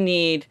you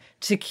need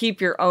to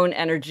keep your own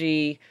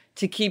energy,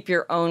 to keep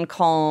your own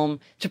calm,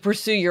 to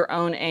pursue your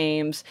own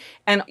aims.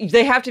 And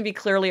they have to be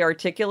clearly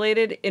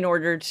articulated in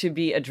order to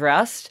be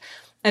addressed.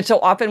 And so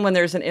often when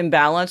there's an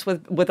imbalance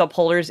with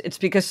upholders, it's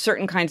because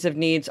certain kinds of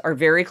needs are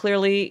very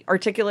clearly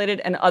articulated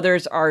and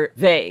others are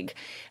vague.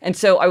 And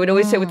so I would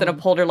always say with an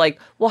upholder, like,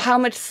 well, how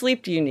much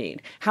sleep do you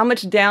need? How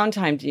much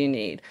downtime do you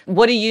need?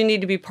 What do you need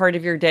to be part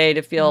of your day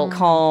to feel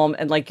calm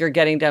and like you're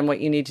getting done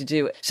what you need to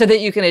do so that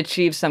you can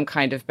achieve some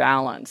kind of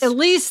balance? At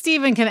least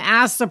Stephen can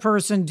ask the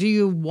person, do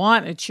you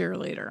want a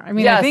cheerleader? I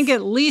mean, I think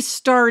at least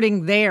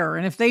starting there.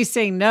 And if they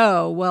say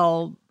no,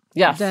 well,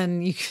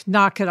 then you can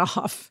knock it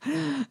off.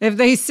 If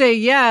they say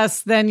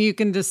yes, then you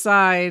can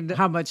decide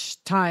how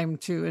much time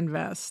to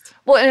invest.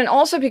 Well, and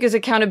also because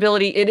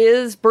accountability, it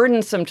is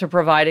burdensome to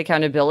provide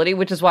accountability,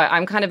 which is why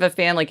I'm kind of a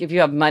fan, like if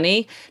you have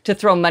money, to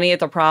throw money at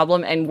the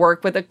problem and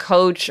work with a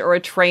coach or a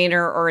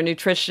trainer or a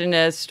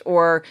nutritionist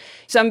or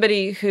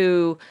somebody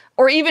who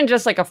or even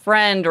just like a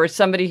friend or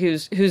somebody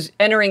who's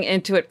entering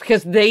into it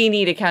because they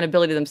need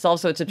accountability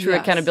themselves. So it's a true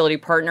accountability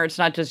partner. It's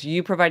not just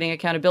you providing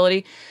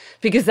accountability,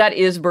 because that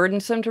is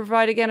burdensome to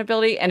provide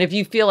accountability. And if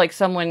you feel like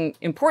someone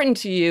important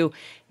to you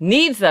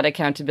needs that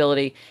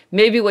accountability,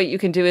 maybe what you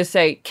can do is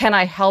say, can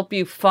I help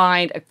you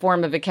find a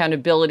form of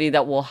accountability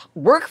that will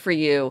work for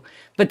you,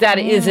 but that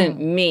isn't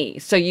me.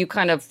 So you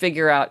kind of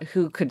figure out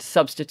who could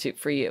substitute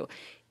for you,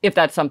 if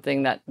that's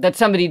something that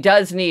somebody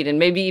does need and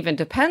maybe even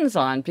depends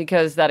on,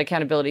 because that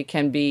accountability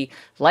can be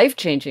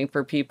life-changing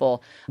for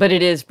people, but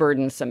it is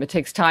burdensome. It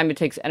takes time, it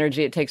takes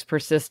energy, it takes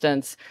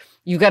persistence.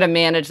 You got to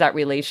manage that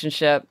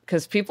relationship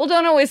because people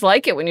don't always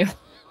like it when you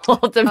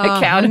hold them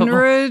accountable.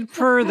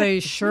 100%,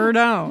 they sure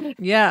don't.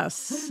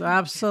 Yes,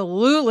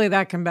 absolutely,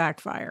 that can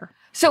backfire.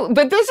 So,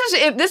 but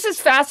this is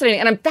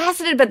fascinating, and I'm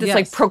fascinated by this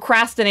like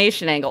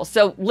procrastination angle.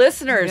 So,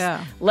 listeners,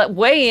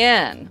 weigh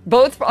in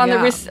both on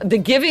the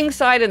giving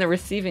side and the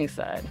receiving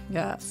side.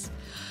 Yes.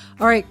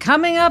 All right,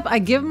 coming up, I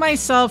give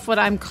myself what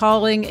I'm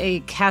calling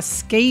a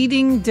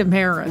cascading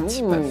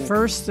demerit. Ooh. But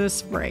first,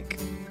 this break.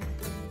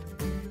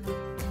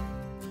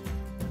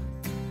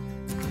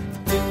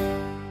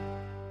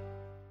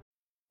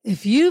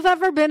 If you've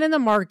ever been in the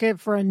market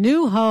for a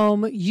new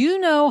home, you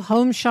know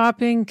home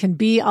shopping can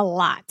be a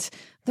lot.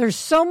 There's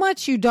so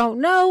much you don't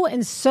know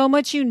and so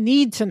much you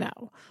need to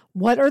know.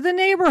 What are the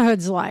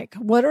neighborhoods like?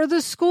 What are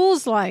the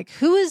schools like?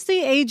 Who is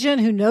the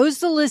agent who knows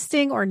the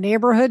listing or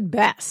neighborhood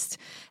best?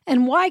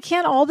 And why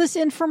can't all this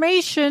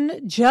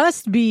information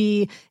just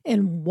be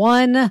in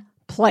one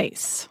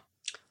place?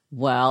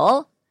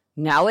 Well,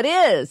 now it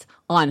is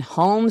on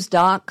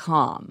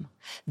Homes.com.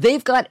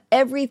 They've got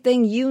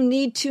everything you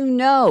need to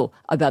know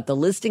about the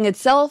listing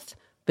itself,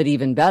 but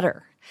even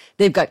better,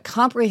 they've got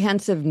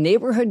comprehensive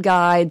neighborhood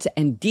guides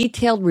and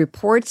detailed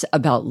reports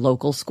about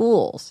local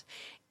schools.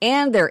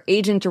 And their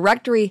agent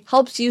directory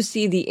helps you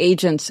see the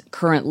agent's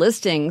current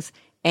listings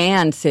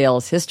and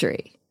sales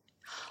history.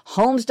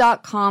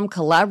 Homes.com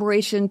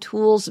collaboration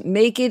tools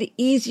make it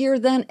easier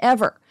than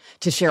ever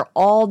to share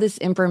all this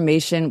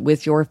information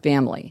with your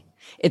family.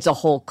 It's a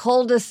whole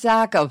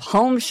cul-de-sac of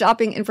home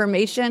shopping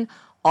information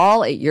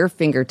all at your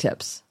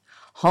fingertips.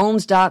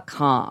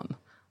 Homes.com.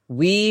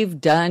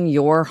 We've done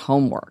your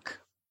homework.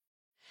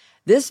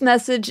 This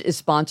message is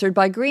sponsored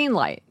by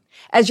Greenlight.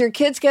 As your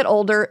kids get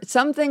older,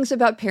 some things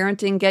about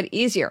parenting get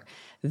easier.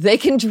 They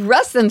can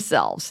dress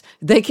themselves.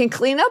 They can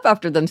clean up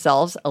after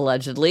themselves,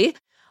 allegedly.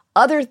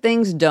 Other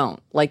things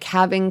don't, like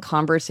having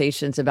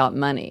conversations about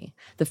money.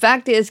 The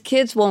fact is,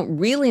 kids won't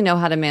really know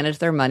how to manage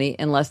their money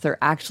unless they're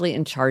actually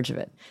in charge of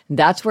it.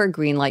 That's where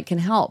Greenlight can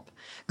help.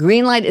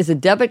 Greenlight is a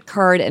debit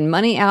card and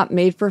money app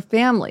made for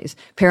families.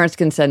 Parents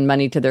can send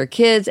money to their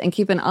kids and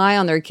keep an eye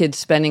on their kids'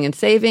 spending and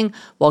saving,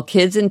 while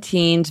kids and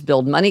teens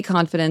build money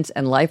confidence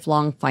and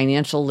lifelong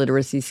financial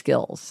literacy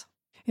skills.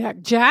 Yeah,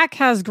 Jack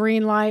has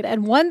Greenlight,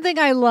 and one thing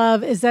I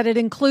love is that it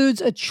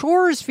includes a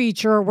chores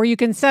feature where you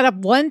can set up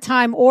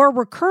one-time or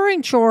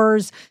recurring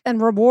chores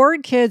and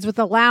reward kids with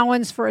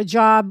allowance for a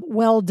job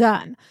well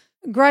done.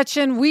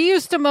 Gretchen, we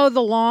used to mow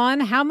the lawn.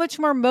 How much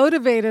more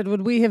motivated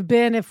would we have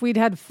been if we'd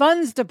had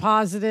funds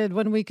deposited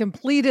when we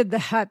completed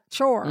that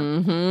chore?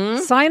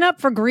 Mm-hmm. Sign up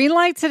for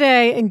Greenlight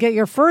today and get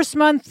your first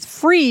month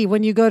free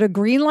when you go to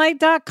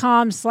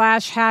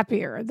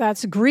greenlight.com/happier.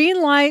 That's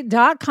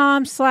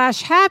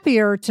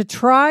greenlight.com/happier to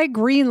try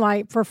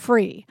Greenlight for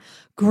free.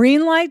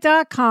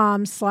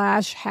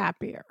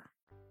 Greenlight.com/happier.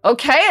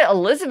 Okay,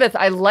 Elizabeth,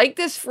 I like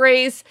this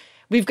phrase.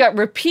 We've got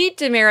repeat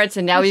demerits,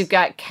 and now we've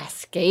got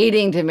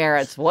cascading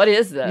demerits. What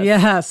is this?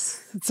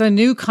 Yes, it's a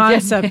new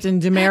concept in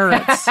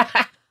demerits.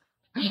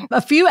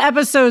 A few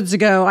episodes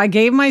ago, I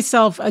gave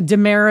myself a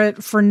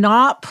demerit for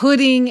not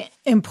putting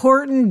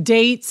important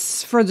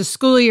dates for the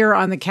school year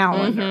on the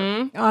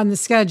calendar, on the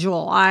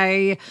schedule.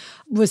 I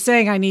was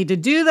saying I need to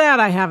do that.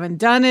 I haven't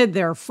done it.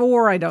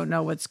 Therefore, I don't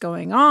know what's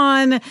going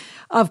on.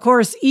 Of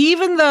course,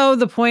 even though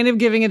the point of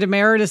giving a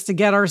demerit is to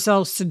get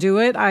ourselves to do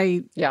it,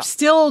 I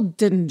still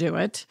didn't do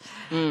it.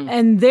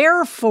 And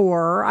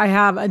therefore,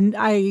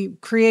 I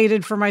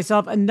created for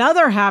myself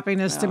another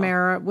happiness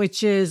demerit,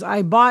 which is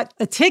I bought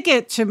a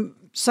ticket to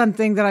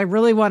something that I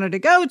really wanted to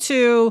go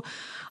to.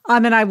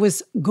 And I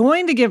was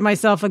going to give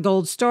myself a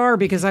gold star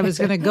because I was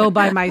going to go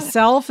by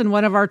myself. And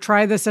one of our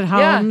try this at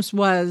homes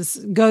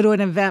was go to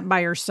an event by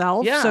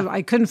yourself. Yeah. So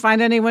I couldn't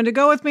find anyone to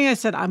go with me. I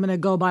said, I'm going to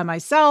go by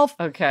myself.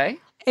 Okay.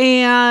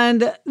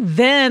 And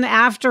then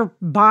after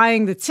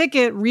buying the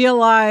ticket,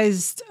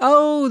 realized,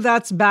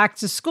 that's back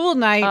to school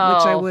night,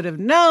 which I would have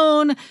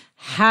known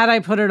had I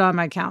put it on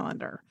my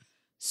calendar.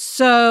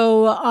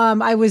 So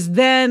I was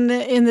then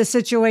in the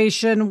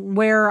situation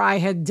where I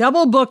had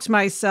double booked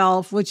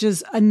myself, which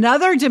is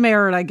another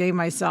demerit I gave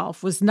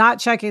myself, was not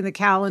checking the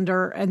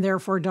calendar and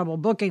therefore double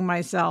booking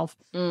myself.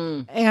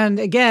 And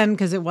again,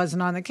 because it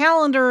wasn't on the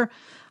calendar,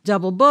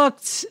 double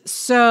booked.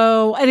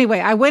 So anyway,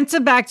 I went to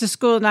back to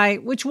school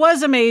night, which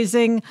was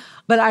amazing,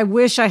 but I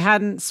wish I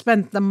hadn't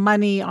spent the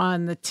money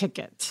on the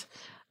ticket.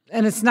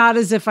 And it's not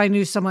as if I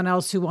knew someone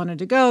else who wanted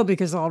to go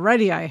because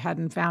already I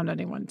hadn't found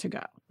anyone to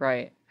go.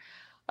 Right.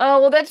 Oh,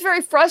 well, that's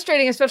very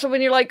frustrating, especially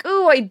when you're like,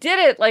 ooh, I did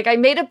it. Like, I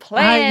made a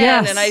plan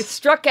yes. and I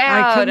struck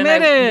out. I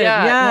committed.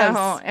 Yes.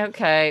 No,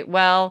 okay.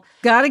 Well,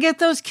 got to get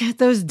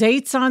those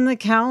dates on the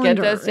calendar.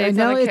 Get those dates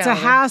I know on the it's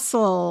calendar. a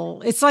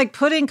hassle. It's like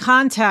putting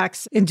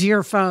contacts into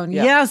your phone.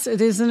 Yeah. Yes, it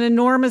is an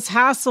enormous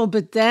hassle,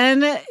 but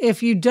then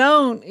if you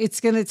don't,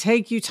 it's going to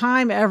take you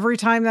time every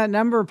time that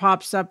number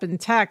pops up in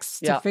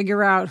text to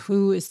figure out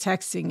who is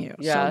texting you.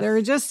 Yes. So there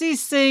are just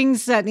these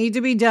things that need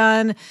to be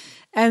done.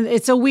 And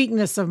it's a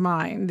weakness of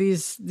mine.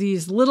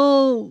 These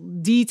little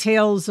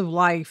details of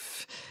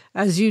life,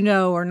 as you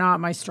know, are not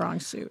my strong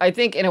suit. I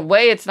think in a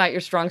way it's not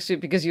your strong suit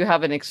because you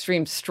have an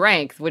extreme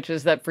strength, which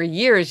is that for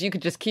years you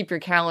could just keep your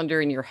calendar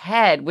in your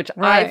head, which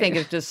I think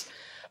is just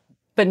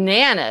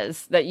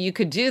bananas that you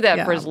could do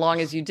that for as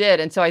long as you did.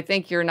 And so I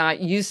think you're not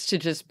used to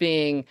just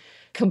being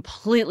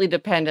completely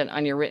dependent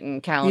on your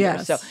written calendar.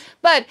 Yes. So,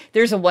 but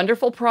there's a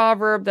wonderful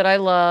proverb that I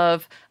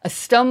love: a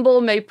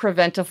stumble may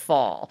prevent a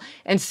fall.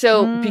 And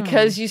so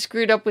because you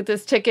screwed up with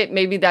this ticket,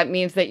 maybe that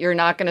means that you're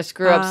not going to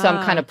screw up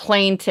some kind of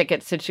plane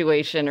ticket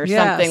situation or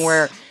something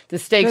where the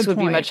stakes would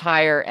be much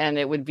higher and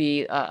it would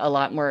be a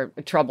lot more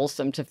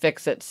troublesome to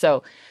fix it.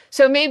 So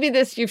maybe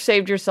you've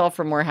saved yourself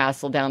from more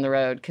hassle down the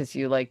road because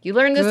you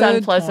learned this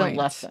unpleasant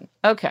lesson.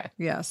 Okay.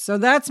 Yes. So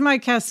that's my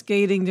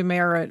cascading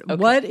demerit. Okay.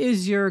 What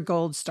is your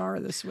gold star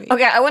this week?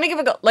 Okay. I want to give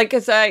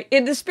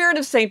in the spirit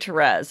of Saint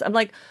Therese, I'm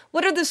like,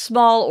 what are the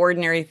small,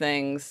 ordinary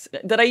things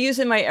that I use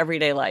in my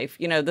everyday life?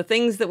 You know, the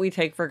things that we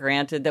take for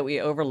granted, that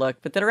we overlook,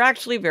 but that are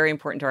actually very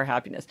important to our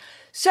happiness.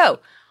 So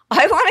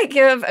I want to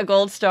give a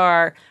gold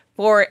star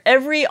for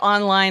every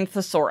online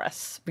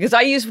thesaurus, because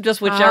I use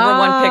just whichever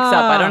one picks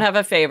up. I don't have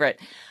a favorite.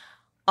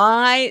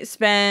 I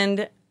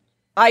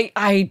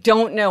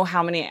don't know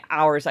how many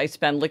hours I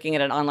spend looking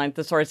at an online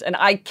thesaurus, and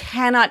I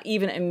cannot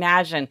even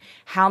imagine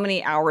how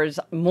many hours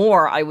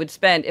more I would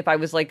spend if I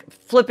was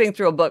flipping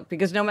through a book,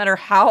 because no matter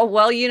how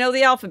well you know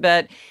the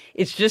alphabet,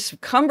 it's just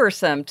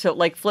cumbersome to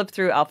flip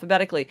through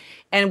alphabetically.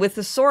 And with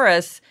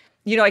thesaurus,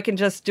 I can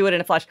just do it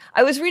in a flash.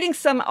 I was reading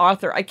some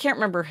author, I can't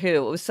remember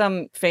who, it was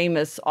some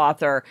famous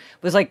author,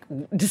 was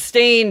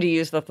disdained to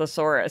use the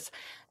thesaurus,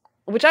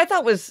 which I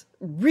thought was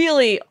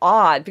really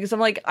odd, because I'm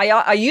like,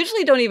 I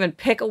usually don't even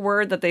pick a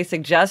word that they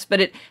suggest,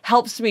 but it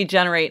helps me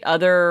generate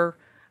other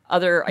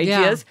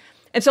ideas. Yeah.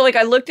 And so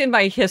I looked in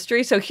my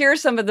history. So here are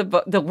some of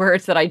the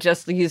words that I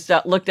just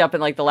looked up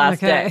in the last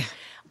day.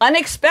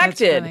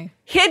 Unexpected,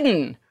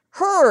 hidden,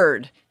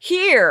 heard,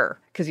 hear,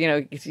 because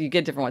you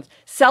get different ones.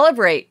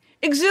 Celebrate,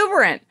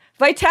 exuberant,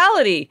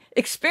 vitality,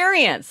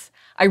 experience.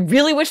 I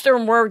really wish there were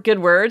more good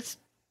words,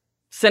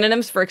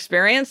 synonyms for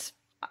experience.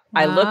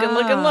 I look and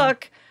look and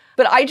look.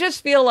 But I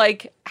just feel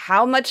like,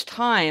 how much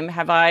time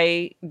have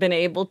I been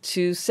able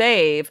to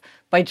save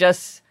by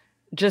just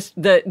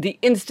the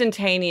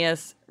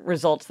instantaneous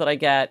results that I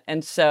get?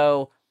 And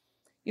so,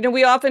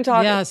 we often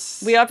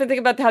think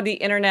about how the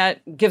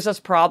internet gives us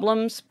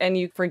problems, and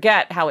you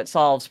forget how it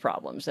solves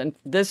problems. And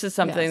this is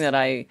something that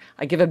I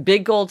give a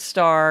big gold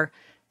star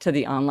to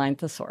the online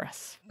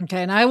thesaurus.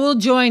 Okay, and I will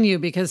join you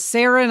because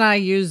Sarah and I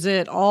use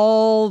it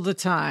all the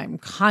time,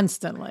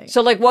 constantly.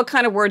 So what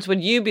kind of words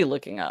would you be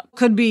looking up?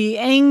 Could be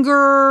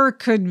anger,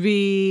 could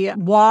be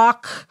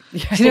walk.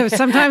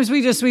 Sometimes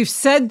we've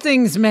said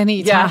things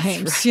many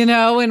times, right.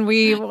 And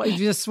we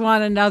just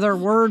want another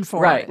word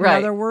for it.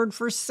 Another word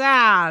for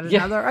sad.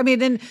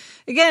 And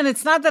again,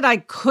 it's not that I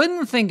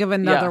couldn't think of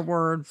another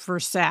word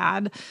for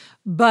sad,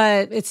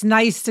 but it's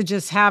nice to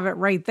just have it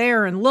right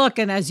there and look.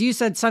 And as you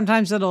said,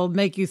 sometimes it'll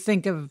make you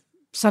think of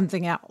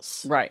something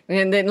else. Right.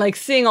 And then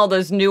seeing all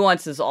those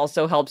nuances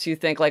also helps you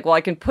think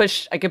I can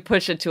push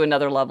it to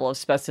another level of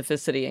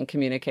specificity and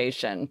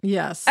communication.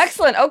 Yes.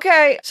 Excellent.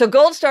 Okay. So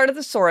gold star to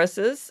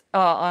thesauruses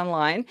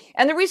online,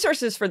 and the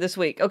resources for this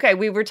week. Okay.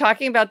 We were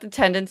talking about the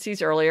tendencies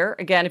earlier.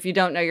 Again, if you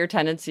don't know your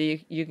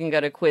tendency, you can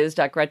go to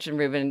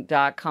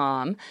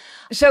quiz.gretchenrubin.com.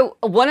 So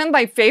one of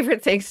my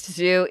favorite things to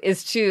do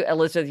is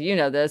Elizabeth, you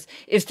know this,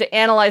 is to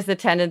analyze the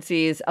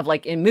tendencies of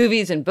in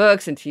movies and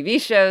books and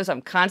TV shows.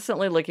 I'm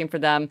constantly looking for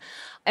them.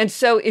 And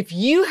so if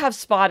you have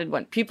spotted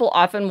one, people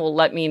often will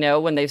let me know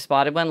when they've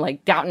spotted one,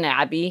 like Downton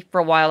Abbey. For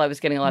a while, I was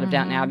getting a lot of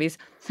Downton Abbeys.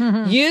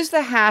 Use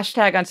the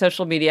hashtag on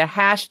social media,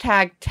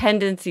 hashtag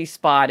tendency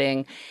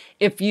spotting.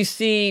 If you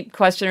see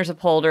questioners,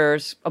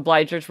 upholders,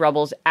 obligers,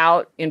 rebels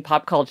out in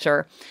pop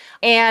culture.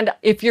 And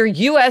if you're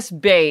US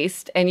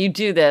based and you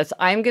do this,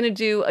 I'm going to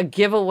do a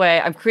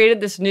giveaway. I've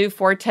created this new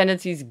 4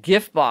 Tendencies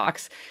gift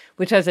box,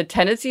 which has a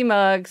tendency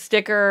mug,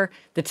 sticker,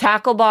 the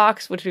tackle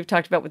box, which we've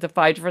talked about with the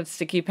 5 different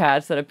sticky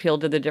pads that appeal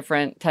to the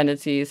different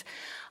tendencies,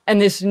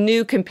 and this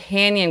new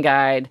companion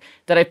guide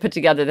that I put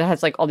together that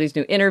has all these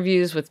new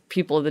interviews with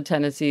people of the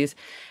tendencies.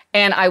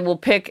 And I will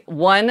pick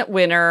one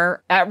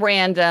winner at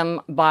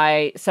random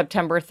by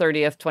September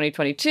 30th,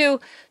 2022.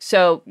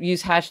 So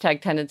use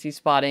hashtag tendency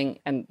spotting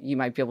and you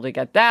might be able to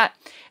get that.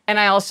 And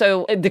I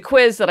also, the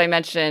quiz that I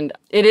mentioned,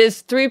 it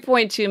is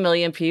 3.2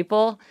 million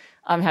people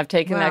have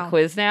taken that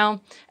quiz now.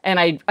 And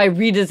I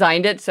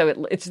redesigned it.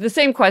 So it's the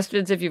same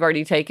questions if you've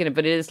already taken it,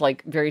 but it is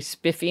very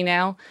spiffy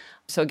now.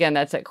 So again,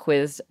 that's at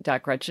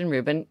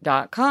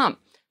quiz.gretchenrubin.com.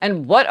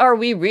 And what are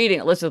we reading?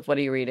 Elizabeth, what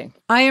are you reading?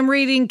 I am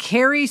reading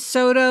Carrie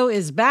Soto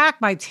is Back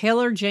by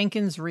Taylor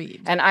Jenkins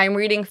Reid. And I'm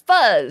reading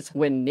Fuzz,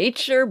 When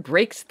Nature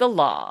Breaks the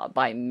Law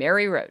by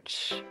Mary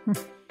Roach.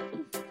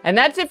 And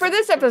that's it for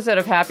this episode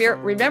of Happier.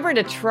 Remember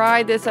to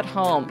try this at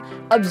home.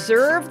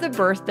 Observe the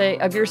birthday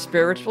of your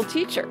spiritual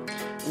teacher.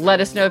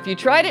 Let us know if you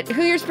tried it,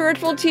 who your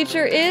spiritual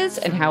teacher is,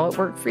 and how it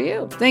worked for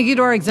you. Thank you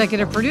to our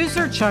executive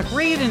producer, Chuck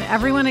Reed, and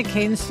everyone at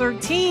Cadence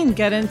 13.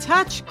 Get in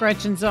touch.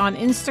 Gretchen's on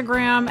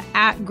Instagram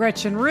at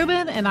Gretchen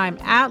Rubin, and I'm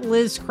at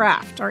Liz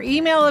Craft. Our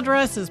email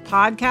address is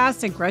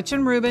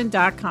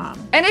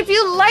podcast@GretchenRubin.com. And if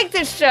you like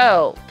this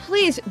show,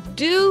 please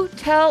do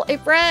tell a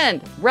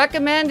friend.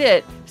 Recommend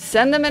it.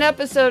 Send them an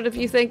episode if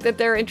you think that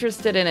they're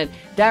interested in it.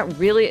 That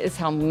really is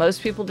how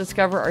most people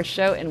discover our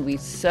show, and we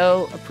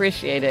so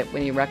appreciate it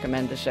when you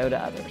recommend the show to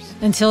others.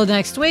 Until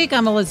next week,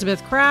 I'm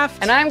Elizabeth Craft.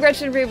 And I'm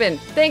Gretchen Rubin.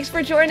 Thanks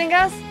for joining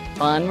us.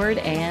 Onward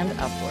and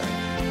upward.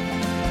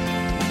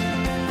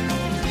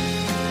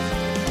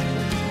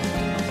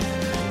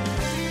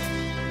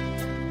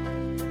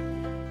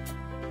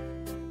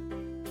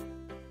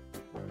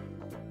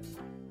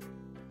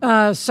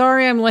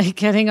 Sorry I'm late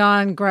getting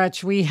on,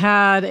 Gretch. We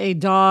had a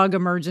dog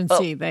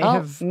emergency. They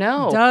have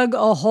dug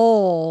a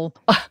hole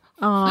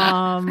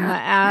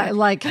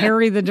like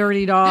Harry the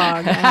Dirty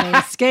Dog, and they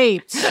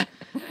escaped.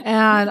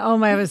 And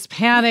I was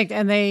panicked,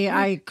 and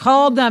I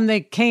called them. They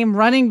came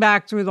running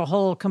back through the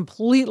hole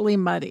completely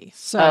muddy.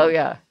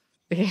 So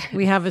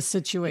we have a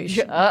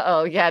situation.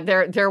 Yeah,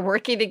 they're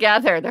working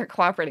together. They're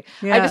cooperating.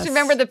 Yes. I just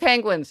remember the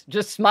penguins.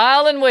 Just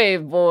smile and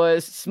wave,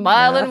 boys.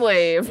 Smile and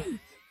wave.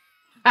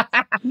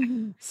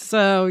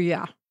 So,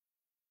 yeah.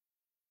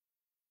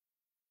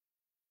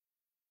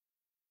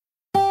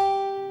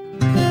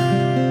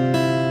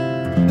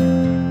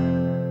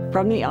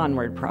 From the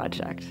Onward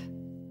Project.